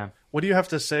 So. Yeah. What do you have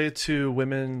to say to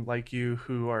women like you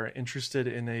who are interested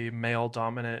in a male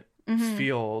dominant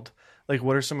field? Like,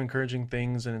 what are some encouraging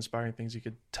things and inspiring things you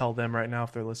could tell them right now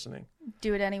if they're listening?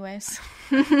 Do it anyways.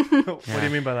 What do you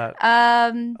mean by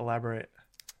that? Elaborate.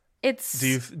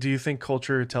 Do you think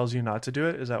culture tells you not to do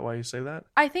it? Is that why you say that?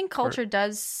 I think culture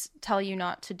does tell you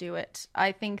not to do it.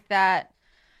 I think that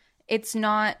it's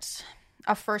not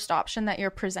a first option that you're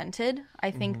presented.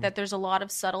 I think that there's a lot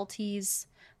of subtleties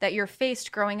that you're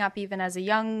faced growing up, even as a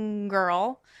young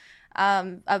girl,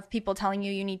 of people telling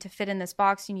you need to fit in this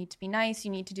box, you need to be nice, you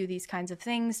need to do these kinds of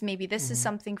things. Maybe this is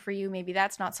something for you, maybe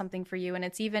that's not something for you. And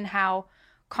it's even how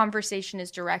conversation is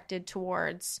directed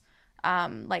towards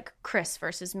like Chris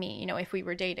versus me. If we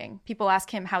were dating, people ask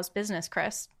him, how's business,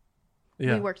 Chris?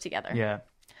 Yeah. We work together. Yeah.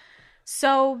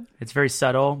 So it's very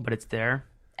subtle, but it's there.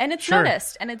 And it's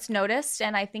noticed.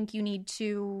 And I think you need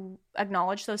to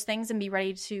acknowledge those things and be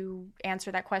ready to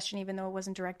answer that question, even though it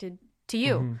wasn't directed to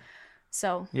you.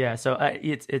 So yeah, so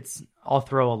it's I'll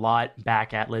throw a lot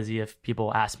back at Lizzie if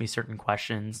people ask me certain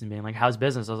questions and being like, "How's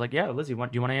business?" I was like, "Yeah, Lizzie, do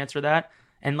you want to answer that?"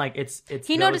 And like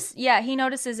he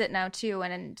notices it now too,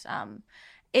 and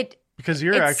because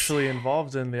you're actually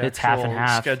involved in the it's actual half and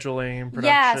half. scheduling, production.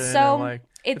 Yeah, so and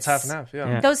it's half and half.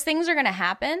 Yeah, those things are going to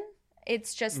happen.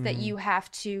 It's just that you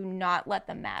have to not let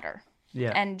them matter.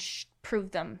 Yeah, and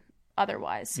prove them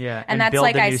otherwise. Yeah, and that's build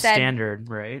like a I new said, standard,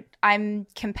 right? I'm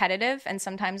competitive, and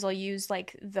sometimes I'll use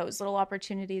like those little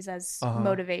opportunities as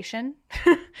motivation.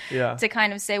 To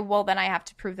kind of say, well, then I have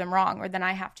to prove them wrong, or then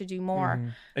I have to do more.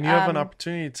 And you have an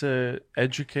opportunity to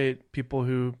educate people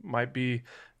who might be,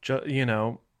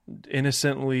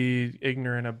 innocently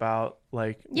ignorant about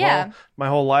well, my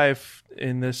whole life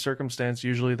in this circumstance,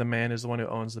 usually the man is the one who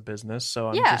owns the business, so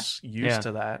I'm just used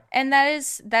to that. And that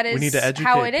is we need to educate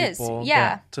how it people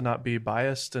is. To not be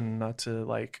biased and not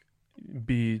to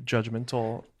be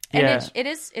judgmental. And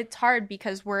it's hard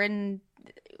because we're in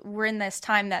this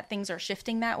time that things are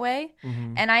shifting that way.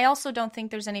 And I also don't think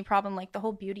there's any problem. Like, the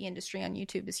whole beauty industry on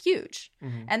YouTube is huge,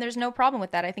 and there's no problem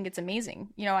with that. I think it's amazing.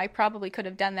 I probably could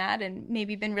have done that and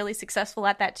maybe been really successful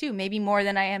at that too, maybe more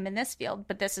than I am in this field,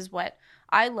 but this is what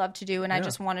I love to do, and I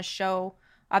just want to show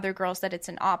other girls that it's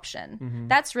an option.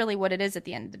 That's really what it is at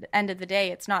the end of the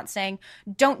day. It's not saying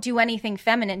don't do anything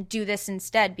feminine, do this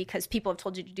instead because people have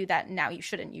told you to do that and now you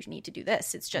shouldn't, you need to do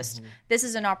this. It's just this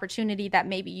is an opportunity that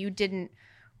maybe you didn't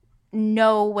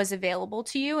know was available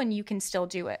to you, and you can still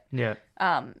do it.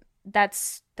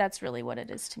 That's really what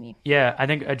it is to me. I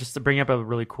think just to bring up a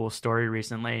really cool story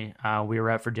recently, we were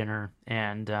out for dinner,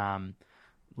 and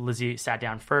Lizzie sat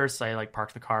down first. I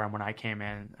parked the car, and when I came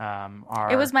in,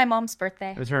 it was my mom's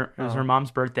birthday. It was her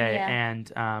mom's birthday,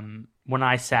 and when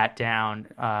I sat down,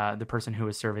 the person who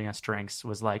was serving us drinks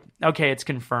was like, "Okay, it's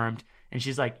confirmed." And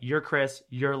she's like, "You're Chris,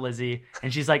 you're Lizzie,"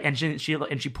 and she's like, and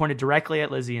she pointed directly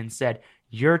at Lizzie and said,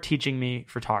 "You're teaching me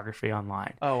photography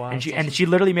online." Oh wow! And she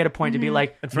literally made a point to be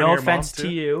like, "No offense to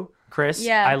you, Chris.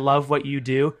 I love what you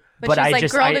do, but I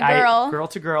just girl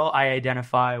to girl, I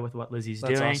identify with what Lizzie's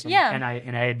doing, awesome. and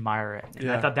I admire it."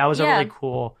 And I thought that was a really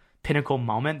cool pinnacle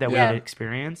moment that we had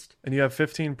experienced. And you have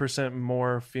 15%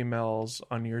 more females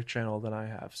on your channel than I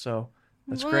have, so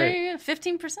that's great.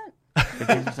 15%.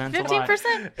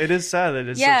 15%. It is sad that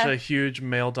it's such a huge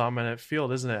male dominant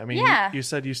field, isn't it? I mean, you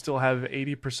said you still have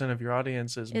 80% of your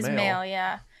audience is male.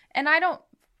 And I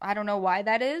don't know why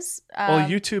that is. Well,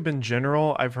 YouTube in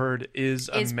general, I've heard is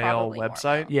a male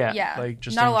website.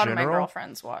 Just not in a lot general. of my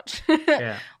girlfriends watch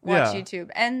YouTube,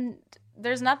 and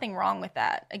there's nothing wrong with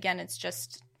that. Again, it's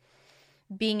just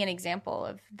being an example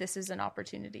of this is an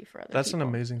opportunity for other people. That's an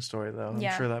amazing story, though.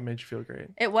 I'm sure that made you feel great.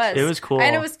 It was. It was cool.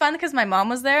 And it was fun because my mom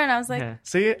was there, and I was like,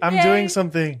 see, I'm doing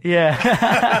something. Yeah.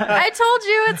 I told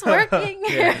you it's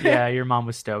working. Your mom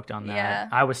was stoked on that. Yeah.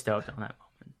 I was stoked on that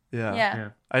moment. Yeah.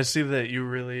 I see that you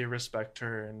really respect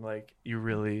her and you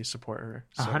really support her.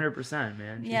 100%,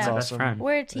 man. She's my awesome. best friend.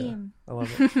 We're a team. I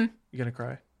love it. You gonna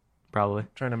cry? Probably.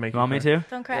 Trying to make you want me to?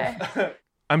 Don't cry.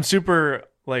 I'm super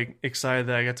like excited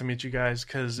that I got to meet you guys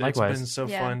because it's Likewise. been so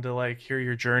Yeah. fun to like hear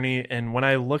your journey. And when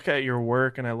I look at your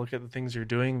work and I look at the things you're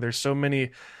doing, there's so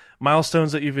many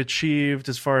milestones that you've achieved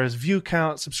as far as view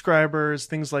count, subscribers,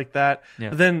 things like that. Yeah.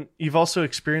 But then you've also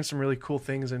experienced some really cool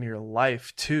things in your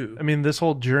life too. I mean, this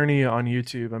whole journey on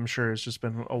YouTube, I'm sure, has just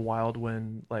been a wild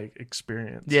wind like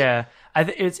experience. Yeah,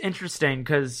 it's interesting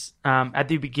because at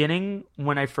the beginning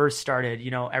when I first started,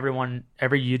 you know, every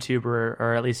YouTuber,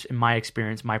 or at least in my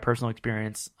experience, my personal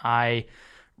experience, I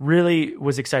really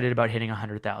was excited about hitting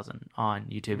 100,000 on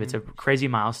YouTube. It's a crazy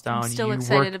milestone. I'm still You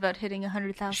excited work- about hitting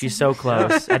 100,000. She's so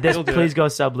close. At this, You'll do please it. go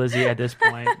sub Lizzie at this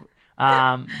point.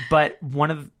 But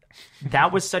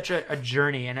that was such a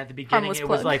journey, and at the beginning Harmless it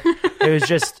was plug. like it was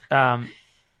just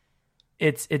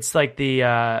it's like the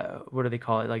what do they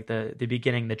call it? Like the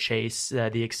beginning, the chase,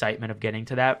 the excitement of getting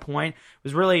to that point.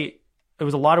 It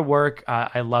was a lot of work.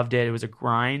 I loved it. It was a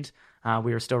grind.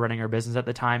 We were still running our business at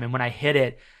the time, and when I hit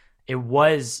it, it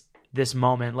was this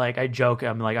moment. Like I joke,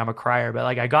 I'm a crier, but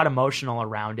like I got emotional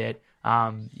around it.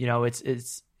 You know,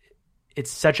 it's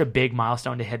such a big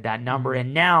milestone to hit that number.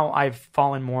 And now I've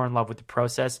fallen more in love with the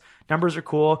process. Numbers are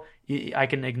cool. I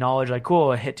can acknowledge like,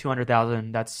 cool, I hit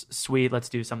 200,000. That's sweet. Let's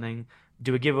do something,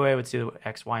 do a giveaway. Let's do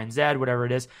X, Y, and Z, whatever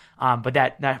it is. But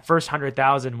that first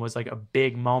 100,000 was like a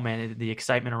big moment. The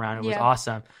excitement around it was Yeah.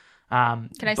 awesome. Can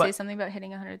I say something about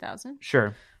hitting 100,000?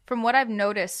 Sure. From what I've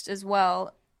noticed as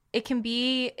well, it can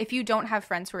be, if you don't have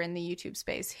friends who are in the YouTube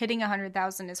space, hitting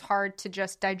 100,000 is hard to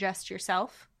just digest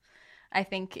yourself. I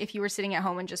think if you were sitting at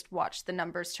home and just watched the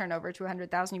numbers turn over to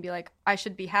 100,000, you'd be like, I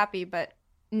should be happy, but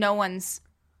no one's,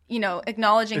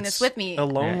 acknowledging this with me. A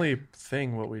lonely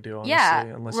thing what we do, honestly. Yeah,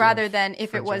 unless you rather have than if it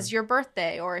friends was around. your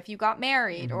birthday or if you got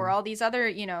married or all these other,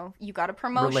 you got a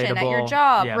promotion at your Relatable,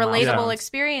 job, yeah, relatable milestones.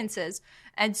 experiences.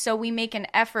 And so we make an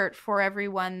effort for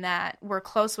everyone that we're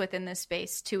close with in this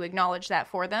space to acknowledge that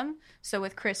for them. So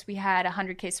with Chris, we had a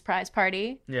 100K surprise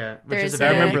party. Yeah. Which There's is a video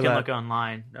I remember you can that. look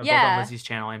online. Both Yeah. on Lizzie's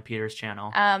channel and Peter's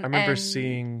channel. I remember and-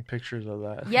 seeing pictures of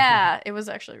that. Yeah, it was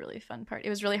actually a really fun party. It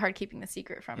was really hard keeping the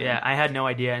secret from Yeah, him. I had no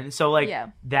idea. And so like Yeah.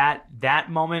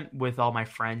 that moment with all my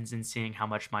friends and seeing how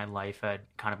much my life had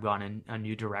kind of gone in a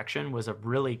new direction was a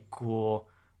really cool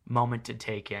moment to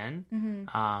take in.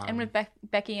 And with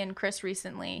Becky and Chris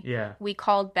recently, Yeah. we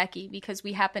called Becky because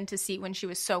we happened to see when she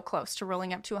was so close to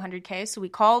rolling up to 100K. So we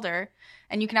called her,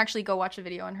 and you can actually go watch a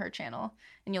video on her channel,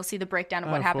 and you'll see the breakdown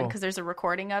of what happened cool. because there's a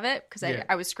recording of it. Because Yeah.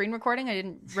 I was screen recording. I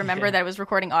didn't remember that I was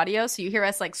recording audio. So you hear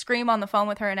us like scream on the phone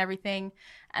with her and everything.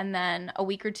 And then a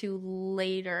week or two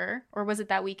later, or was it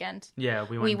that weekend? Yeah,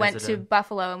 we We and went to visited.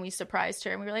 Buffalo and we surprised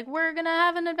her, and we were like, "We're gonna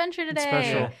have an adventure today."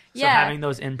 special. So Yeah, having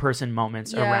those in-person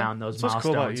moments Yeah. around those That's what's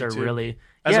cool about milestones are YouTube. really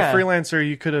As yeah. a freelancer,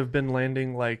 you could have been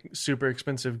landing like super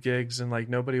expensive gigs and like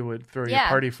nobody would throw you a Yeah.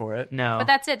 party for it. No. but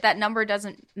that's it. That number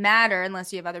doesn't matter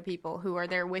unless you have other people who are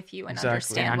there with you and Exactly.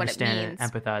 understand and what understand it means. it,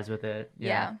 empathize with it.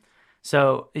 Yeah.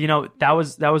 So, that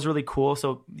was really cool.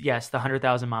 So, yes, the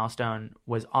 100,000 milestone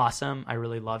was awesome. I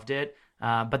really loved it.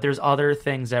 But there's other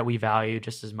things that we value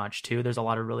just as much too. There's a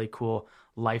lot of really cool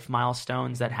life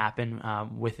milestones that happen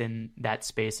within that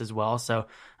space as well. So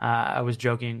I was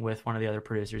joking with one of the other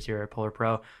producers here at Polar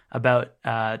Pro about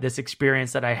this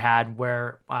experience that I had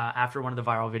where after one of the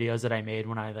viral videos that I made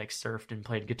when I like surfed and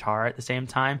played guitar at the same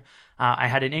time, I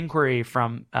had an inquiry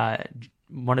from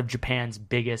one of Japan's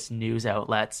biggest news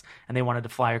outlets, and they wanted to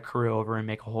fly a crew over and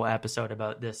make a whole episode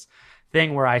about this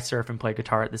thing where I surf and play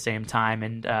guitar at the same time.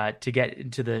 And to get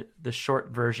into the short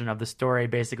version of the story,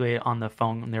 basically on the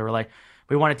phone, they were like,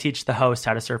 we want to teach the host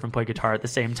how to surf and play guitar at the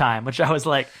same time, which I was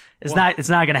like, it's not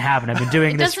going to happen. I've been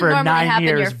doing this doesn't for normally 9 happen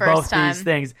your years, first both time. these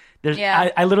things. Yeah.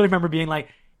 I literally remember being like,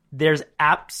 there's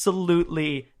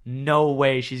absolutely no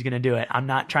way she's going to do it. I'm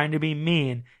not trying to be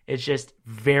mean. It's just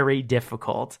very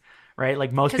difficult. Right?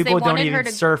 Like most 'Cause they people don't wanted her even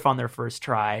to- surf on their first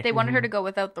try. They wanted her to go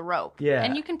without the rope. Yeah.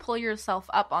 And you can pull yourself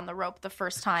up on the rope the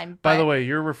first time. By the but way,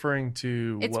 you're referring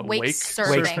to It's what, wake wake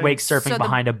surfing. wake surfing So the-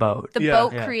 behind a boat. the Yeah.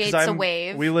 boat Yeah. 'Cause creates a I'm-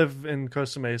 wave. We live in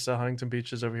Costa Mesa, Huntington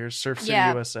Beach is over here, Surf City,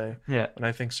 Yeah. USA. Yeah. When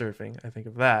I think surfing, I think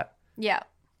of that. yeah.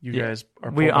 You Yeah. guys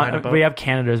are pulled behind a boat. We have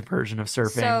Canada's version of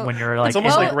surfing So- when you're like It's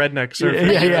almost Boat- like redneck yeah, surfing.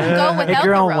 But you yeah. can go Make without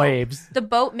your the own rope. waves. The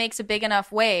boat makes a big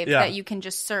enough wave Yeah. that you can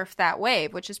just surf that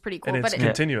wave, which is pretty cool. And it's But it,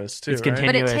 continuous too, It's right?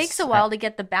 continuous. but it takes a while to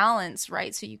get the balance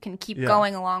right, so you can keep Yeah.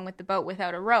 going along with the boat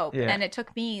without a rope. Yeah. And it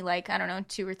took me like, I don't know,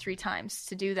 2 or 3 times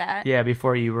to do that Yeah,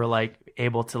 before you were like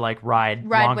able to like ride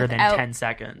longer than without- 10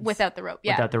 seconds without the rope.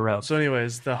 Yeah. without the rope. So,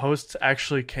 anyways, the host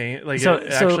actually came. Like So-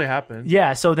 it so- actually happened.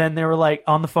 Yeah, so then they were like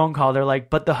on the phone call. They're like,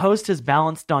 but the host has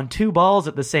balanced on 2 balls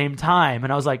at the same time.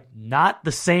 And I was like, not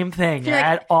the same thing You're like,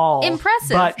 at all.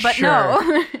 impressive, but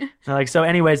sure. no. So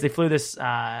anyways, they flew this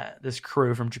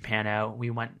crew from Japan out. We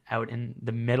went out in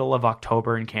the middle of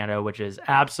October in Canada, which is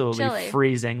absolutely Chilly.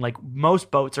 freezing. Like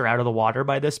most boats are out of the water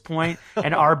by this point,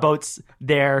 and our boat's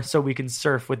there so we can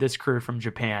surf with this crew from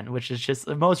Japan, which is just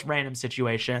the most random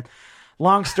situation.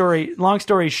 Long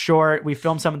story short, we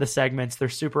filmed some of the segments. They're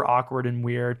super awkward and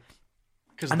weird.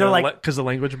 Because the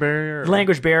language barrier?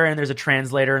 Language barrier, and there's a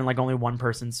translator, and like only one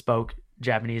person spoke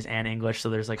Japanese and English,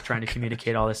 so there's like trying to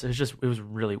communicate all this. It was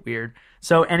really weird.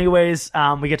 So anyways,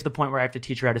 we get to the point where I have to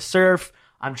teach her how to surf.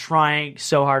 I'm trying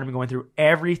so hard. I'm going through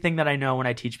everything that I know when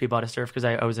I teach people how to surf, because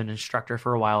I was an instructor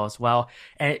for a while as well,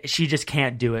 and she just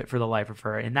can't do it for the life of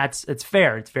her. And it's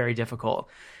fair. It's very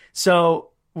difficult. So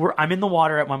I'm in the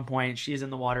water at one point. She's in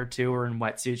the water too. We're in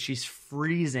wetsuits. She's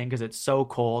freezing because it's so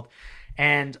cold.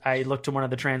 And I looked to one of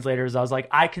the translators. I was like,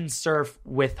 I can surf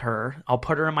with her. I'll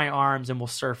put her in my arms and we'll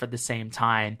surf at the same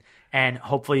time. And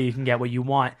hopefully you can get what you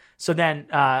want. So then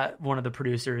one of the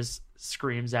producers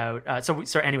screams out.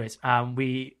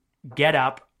 We get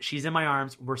up. She's in my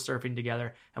arms. We're surfing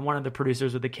together. And one of the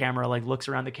producers with the camera like looks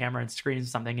around the camera and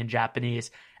screams something in Japanese.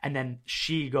 And then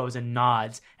she goes and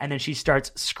nods. And then she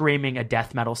starts screaming a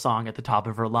death metal song at the top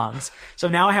of her lungs. So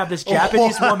now I have this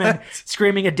Japanese woman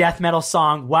screaming a death metal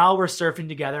song while we're surfing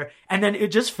together. And then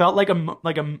it just felt like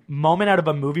a moment out of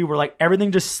a movie where like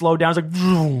everything just slowed down. It was like,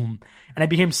 vroom. And I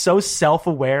became so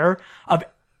self-aware of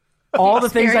all the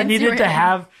things I needed to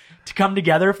have to come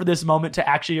together for this moment to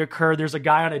actually occur. There's a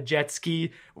guy on a jet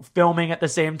ski filming at the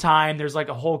same time. There's like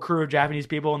a whole crew of Japanese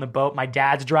people in the boat. My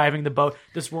dad's driving the boat.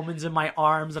 This woman's in my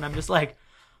arms, and I'm just like,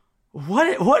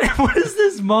 what is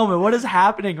this moment? What is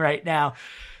happening right now?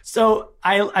 So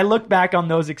I look back on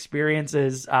those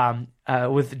experiences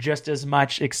with just as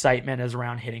much excitement as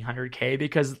around hitting 100K,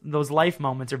 because those life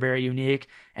moments are very unique,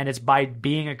 and it's by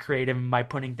being a creative and by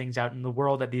putting things out in the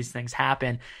world that these things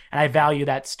happen. And I value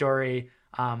that story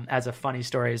as a funny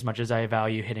story as much as I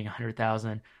value hitting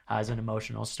 100,000 as an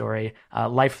emotional story.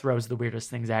 Life throws the weirdest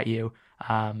things at you,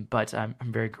 but I'm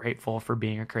very grateful for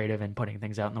being a creative and putting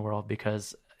things out in the world,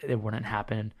 because it wouldn't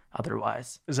happen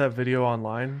otherwise. Is that video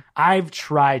online? I've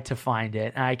tried to find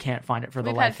it, and I can't find it for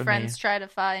the life of me. We've had friends try to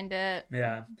find it.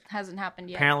 Yeah. Hasn't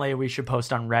happened yet. Apparently, we should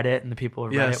post on Reddit, and the people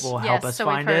of Reddit will help us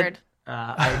find we've it.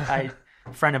 heard.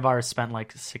 A friend of ours spent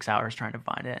like 6 hours trying to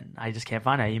find it, and I just can't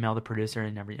find it. I emailed the producer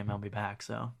and never emailed me back.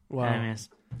 So, wow. Anyways,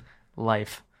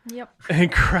 life. Yep.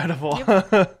 Incredible.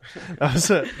 Yep.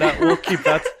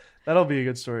 That'll be a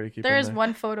good story to keep. There is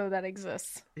one photo that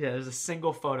exists. Yeah, there's a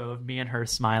single photo of me and her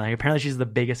smiling. Apparently, she's the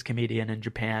biggest comedian in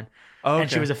Japan, and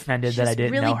she was offended that I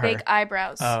didn't know her. Really big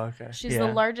eyebrows. Oh, okay. She's the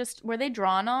largest. Were they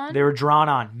drawn on? They were drawn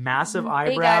on, massive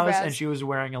eyebrows, eyebrows, and she was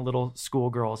wearing a little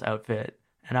schoolgirl's outfit.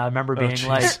 And I remember being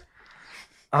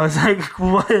I was like,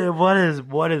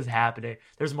 what is happening?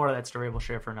 There's more to that story we'll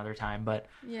share for another time, but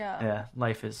yeah,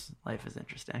 life is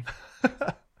interesting.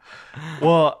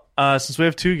 Well, since we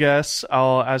have 2 guests,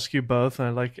 I'll ask you both, and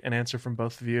I'd like an answer from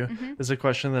both of you. Mm-hmm. This is a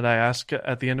question that I ask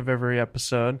at the end of every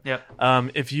episode. Yep.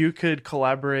 If you could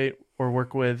collaborate or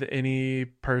work with any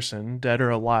person, dead or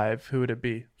alive, who would it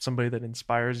be? Somebody that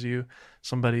inspires you,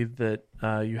 somebody that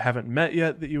you haven't met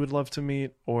yet that you would love to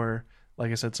meet, or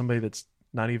like I said, somebody that's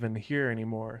not even here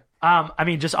anymore? I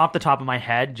mean, just off the top of my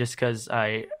head, just because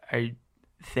I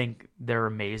think they're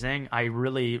amazing. I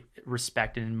really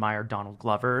respect and admire Donald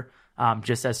Glover,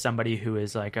 just as somebody who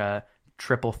is like a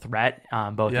triple threat,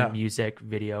 both in music,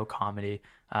 video, comedy.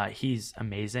 He's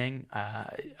amazing.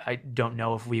 I don't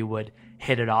know if we would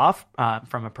hit it off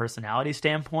from a personality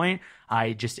standpoint.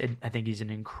 I think he's an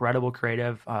incredible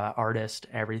creative artist,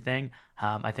 everything.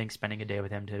 I think spending a day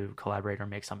with him to collaborate or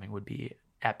make something would be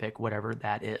epic, whatever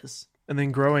that is. And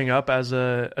then growing up as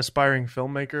a aspiring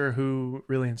filmmaker, who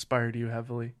really inspired you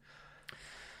heavily?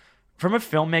 From a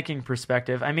filmmaking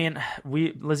perspective, I mean,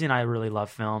 Lizzie and I really love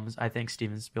films. I think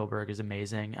Steven Spielberg is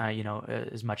amazing.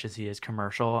 As much as he is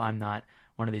commercial, I'm not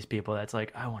one of these people that's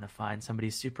like, I want to find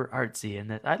somebody super artsy, and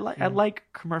that I like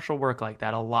commercial work like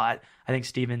that a lot. I think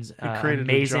Steven's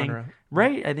amazing,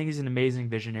 right? I think he's an amazing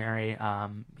visionary.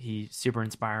 He's super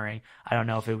inspiring. I don't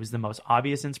know if it was the most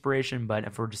obvious inspiration, but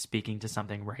if we're just speaking to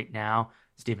something right now,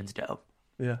 Steven's dope.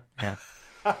 Yeah. Yeah.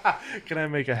 Can I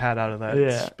make a hat out of that?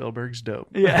 Yeah. Spielberg's dope.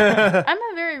 Yeah. I'm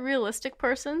a very realistic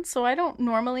person, so I don't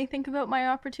normally think about my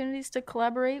opportunities to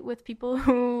collaborate with people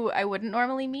who I wouldn't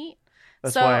normally meet.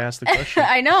 That's why I asked the question.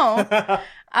 I know.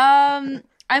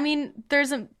 I mean,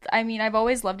 I've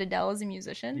always loved Adele as a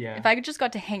musician. Yeah. If I could just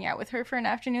got to hang out with her for an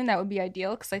afternoon, that would be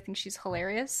ideal because I think she's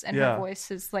hilarious and her voice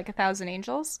is like 1,000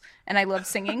 angels, and I love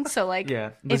singing. So like,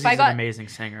 Lizzie's an amazing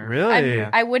singer. Really?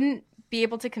 I wouldn't be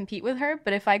able to compete with her,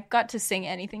 but if I got to sing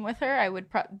anything with her, I would.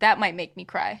 That might make me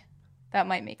cry.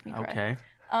 Okay.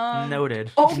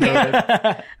 Noted.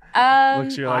 Okay.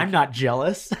 Looks you're like, I'm not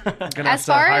jealous. gonna have As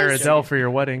to far hire as- Adele for your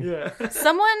wedding.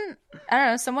 Someone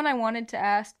I wanted to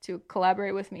ask to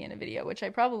collaborate with me in a video, which I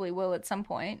probably will at some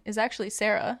point, is actually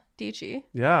Sarah Dietschy.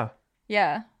 Yeah.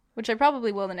 Yeah, which I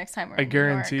probably will the next time we're I in New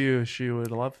guarantee York. you she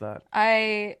would love that.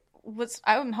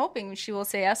 I'm hoping she will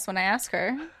say yes when I ask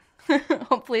her.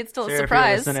 Hopefully it's still Sarah, a if you're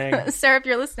surprise. listening. Sarah, if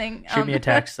you're listening. Shoot me a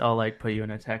text. I'll like put you in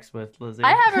a text with Lizzie.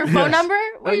 I have her phone Yes. number.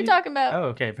 What are you you- talking about? Oh,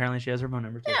 okay. Apparently she has her phone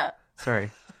number too. Yeah.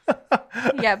 Sorry.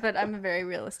 Yeah, but I'm a very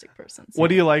realistic person. So. What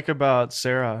do you like about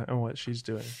Sarah and what she's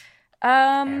doing?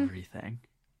 Everything.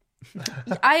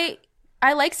 I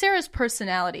like Sarah's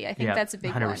personality. I think Yeah, that's a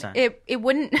big 100%. one. It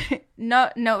wouldn't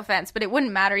no offense, but it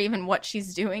wouldn't matter even what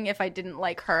she's doing if I didn't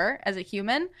like her as a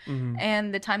human.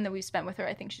 And the time that we've spent with her,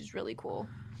 I think she's really cool.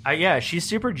 Yeah, she's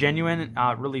super genuine,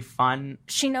 really fun.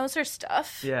 She knows her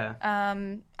stuff. Yeah.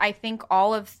 I think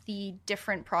all of the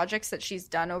different projects that she's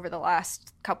done over the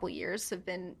last couple years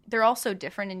they're all so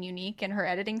different and unique, and her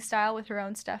editing style with her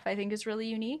own stuff I think is really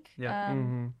unique. Yeah.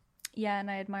 Yeah,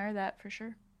 and I admire that for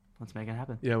sure. Let's make it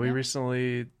happen. Yeah, we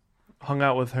recently hung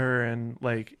out with her and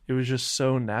like it was just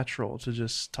so natural to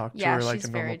just talk to Yeah, her like she's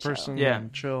a normal very chill. person Yeah.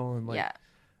 and chill and like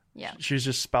Yeah. she's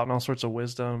just spouting all sorts of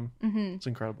wisdom. Mm-hmm. It's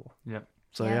incredible. Yep.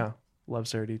 So Yeah. yeah, love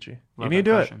Sarah Dietschy. You Love need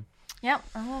to that do question. Yeah.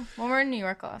 Well, when we're in New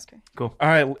York, I'll ask her. Cool. All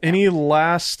right. Any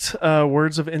last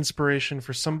words of inspiration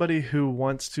for somebody who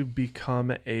wants to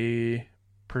become a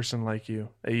person like you,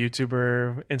 a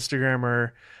YouTuber,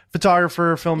 Instagrammer,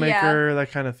 photographer, filmmaker,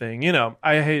 that kind of thing? You know,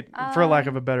 I hate, for lack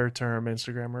of a better term,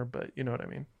 Instagrammer, but you know what I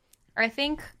mean. I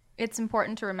think it's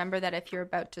important to remember that if you're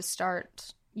about to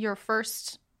start, your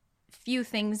first few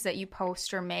things that you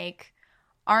post or make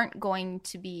aren't going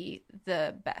to be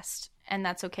the best. And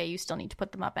that's okay. You still need to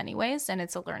put them up anyways. And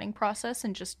it's a learning process.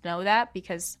 And just know that,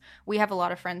 because we have a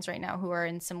lot of friends right now who are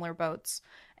in similar boats,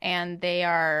 and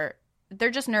they're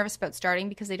just nervous about starting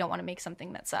because they don't want to make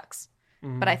something that sucks.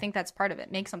 But I think that's part of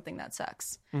it. Make something that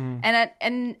sucks.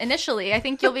 And initially, I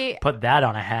think you'll be Put that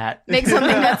on a hat. make something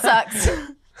that sucks.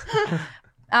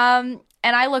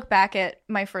 And I look back at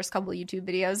my first couple of YouTube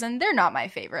videos, and they're not my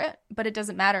favorite, but it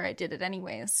doesn't matter. I did it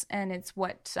anyways, and it's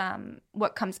what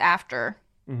comes after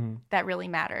that really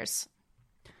matters.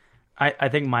 I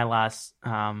think my last,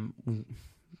 I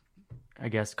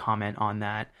guess, comment on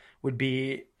that would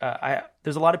be,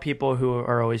 there's a lot of people who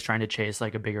are always trying to chase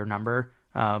like a bigger number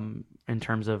in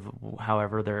terms of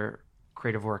however their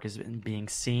creative work is being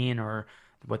seen or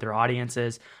what their audience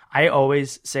is. I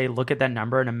always say, look at that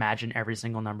number and imagine every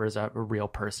single number is a real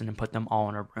person and put them all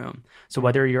in a room. So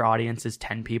whether your audience is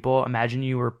 10 people, imagine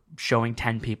you were showing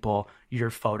 10 people your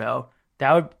photo.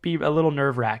 That would be a little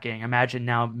nerve-wracking. Imagine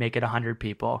now make it 100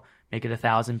 people, make it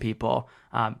 1,000 people.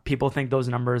 People think those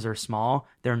numbers are small.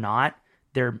 They're not.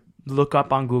 Look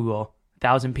up on Google,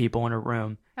 1,000 people in a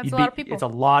room. That's a lot of people. It's a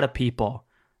lot of people.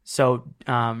 So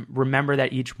remember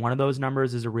that each one of those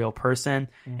numbers is a real person.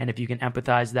 And if you can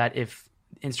empathize that, if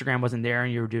Instagram wasn't there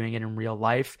and you were doing it in real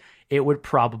life, it would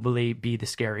probably be the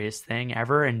scariest thing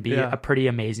ever and be a pretty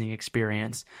amazing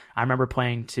experience. I remember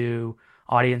playing to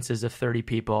audiences of 30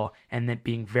 people and it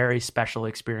being very special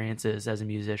experiences as a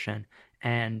musician.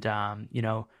 And,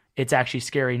 it's actually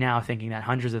scary now thinking that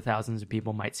hundreds of thousands of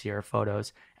people might see our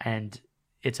photos. And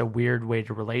it's a weird way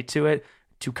to relate to it.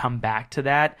 To come back to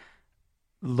that,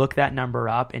 look that number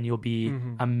up and you'll be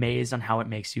amazed on how it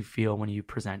makes you feel when you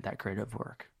present that creative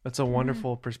work. That's a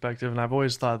wonderful perspective. And I've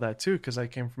always thought that too, because I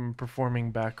came from a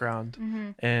performing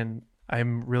background. And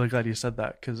I'm really glad you said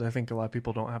that, because I think a lot of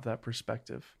people don't have that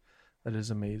perspective. That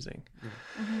is amazing.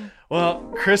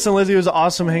 Well, Chris and Lizzie, it was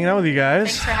awesome hanging out with you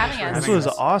guys. Thanks for having us. This was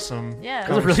awesome. Yeah. It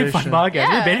was a really fun podcast.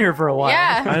 Yeah. We've been here for a while.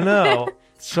 Yeah. I know.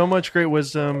 So much great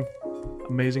wisdom.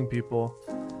 Amazing people.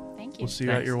 Thank you. We'll see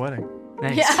you at your wedding.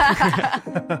 Thanks. Yeah.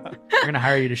 We're going to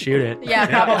hire you to shoot it. Yeah,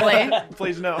 probably.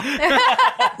 Please no.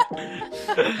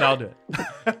 I'll do it.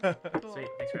 Sweet.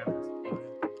 Thanks for having us.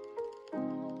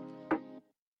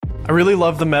 I really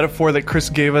love the metaphor that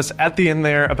Chris gave us at the end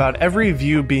there about every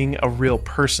view being a real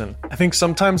person. I think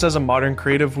sometimes as a modern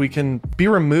creative, we can be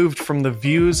removed from the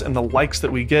views and the likes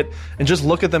that we get and just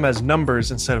look at them as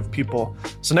numbers instead of people.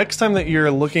 So next time that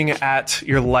you're looking at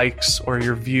your likes or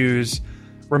your views,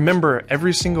 remember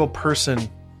every single person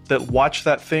that watch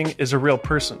that thing is a real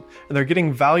person, and they're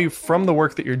getting value from the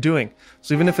work that you're doing.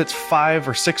 So even if it's 5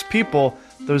 or 6 people,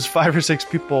 those 5 or 6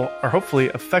 people are hopefully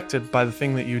affected by the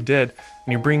thing that you did,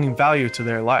 and you're bringing value to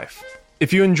their life.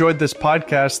 If you enjoyed this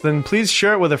podcast, then please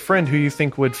share it with a friend who you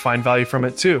think would find value from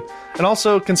it too. And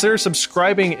also consider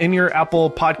subscribing in your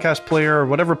Apple podcast player or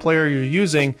whatever player you're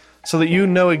using so that you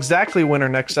know exactly when our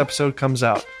next episode comes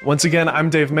out. Once again,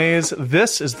 I'm Dave Mays.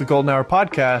 This is the Golden Hour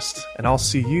Podcast, and I'll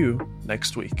see you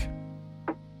next week.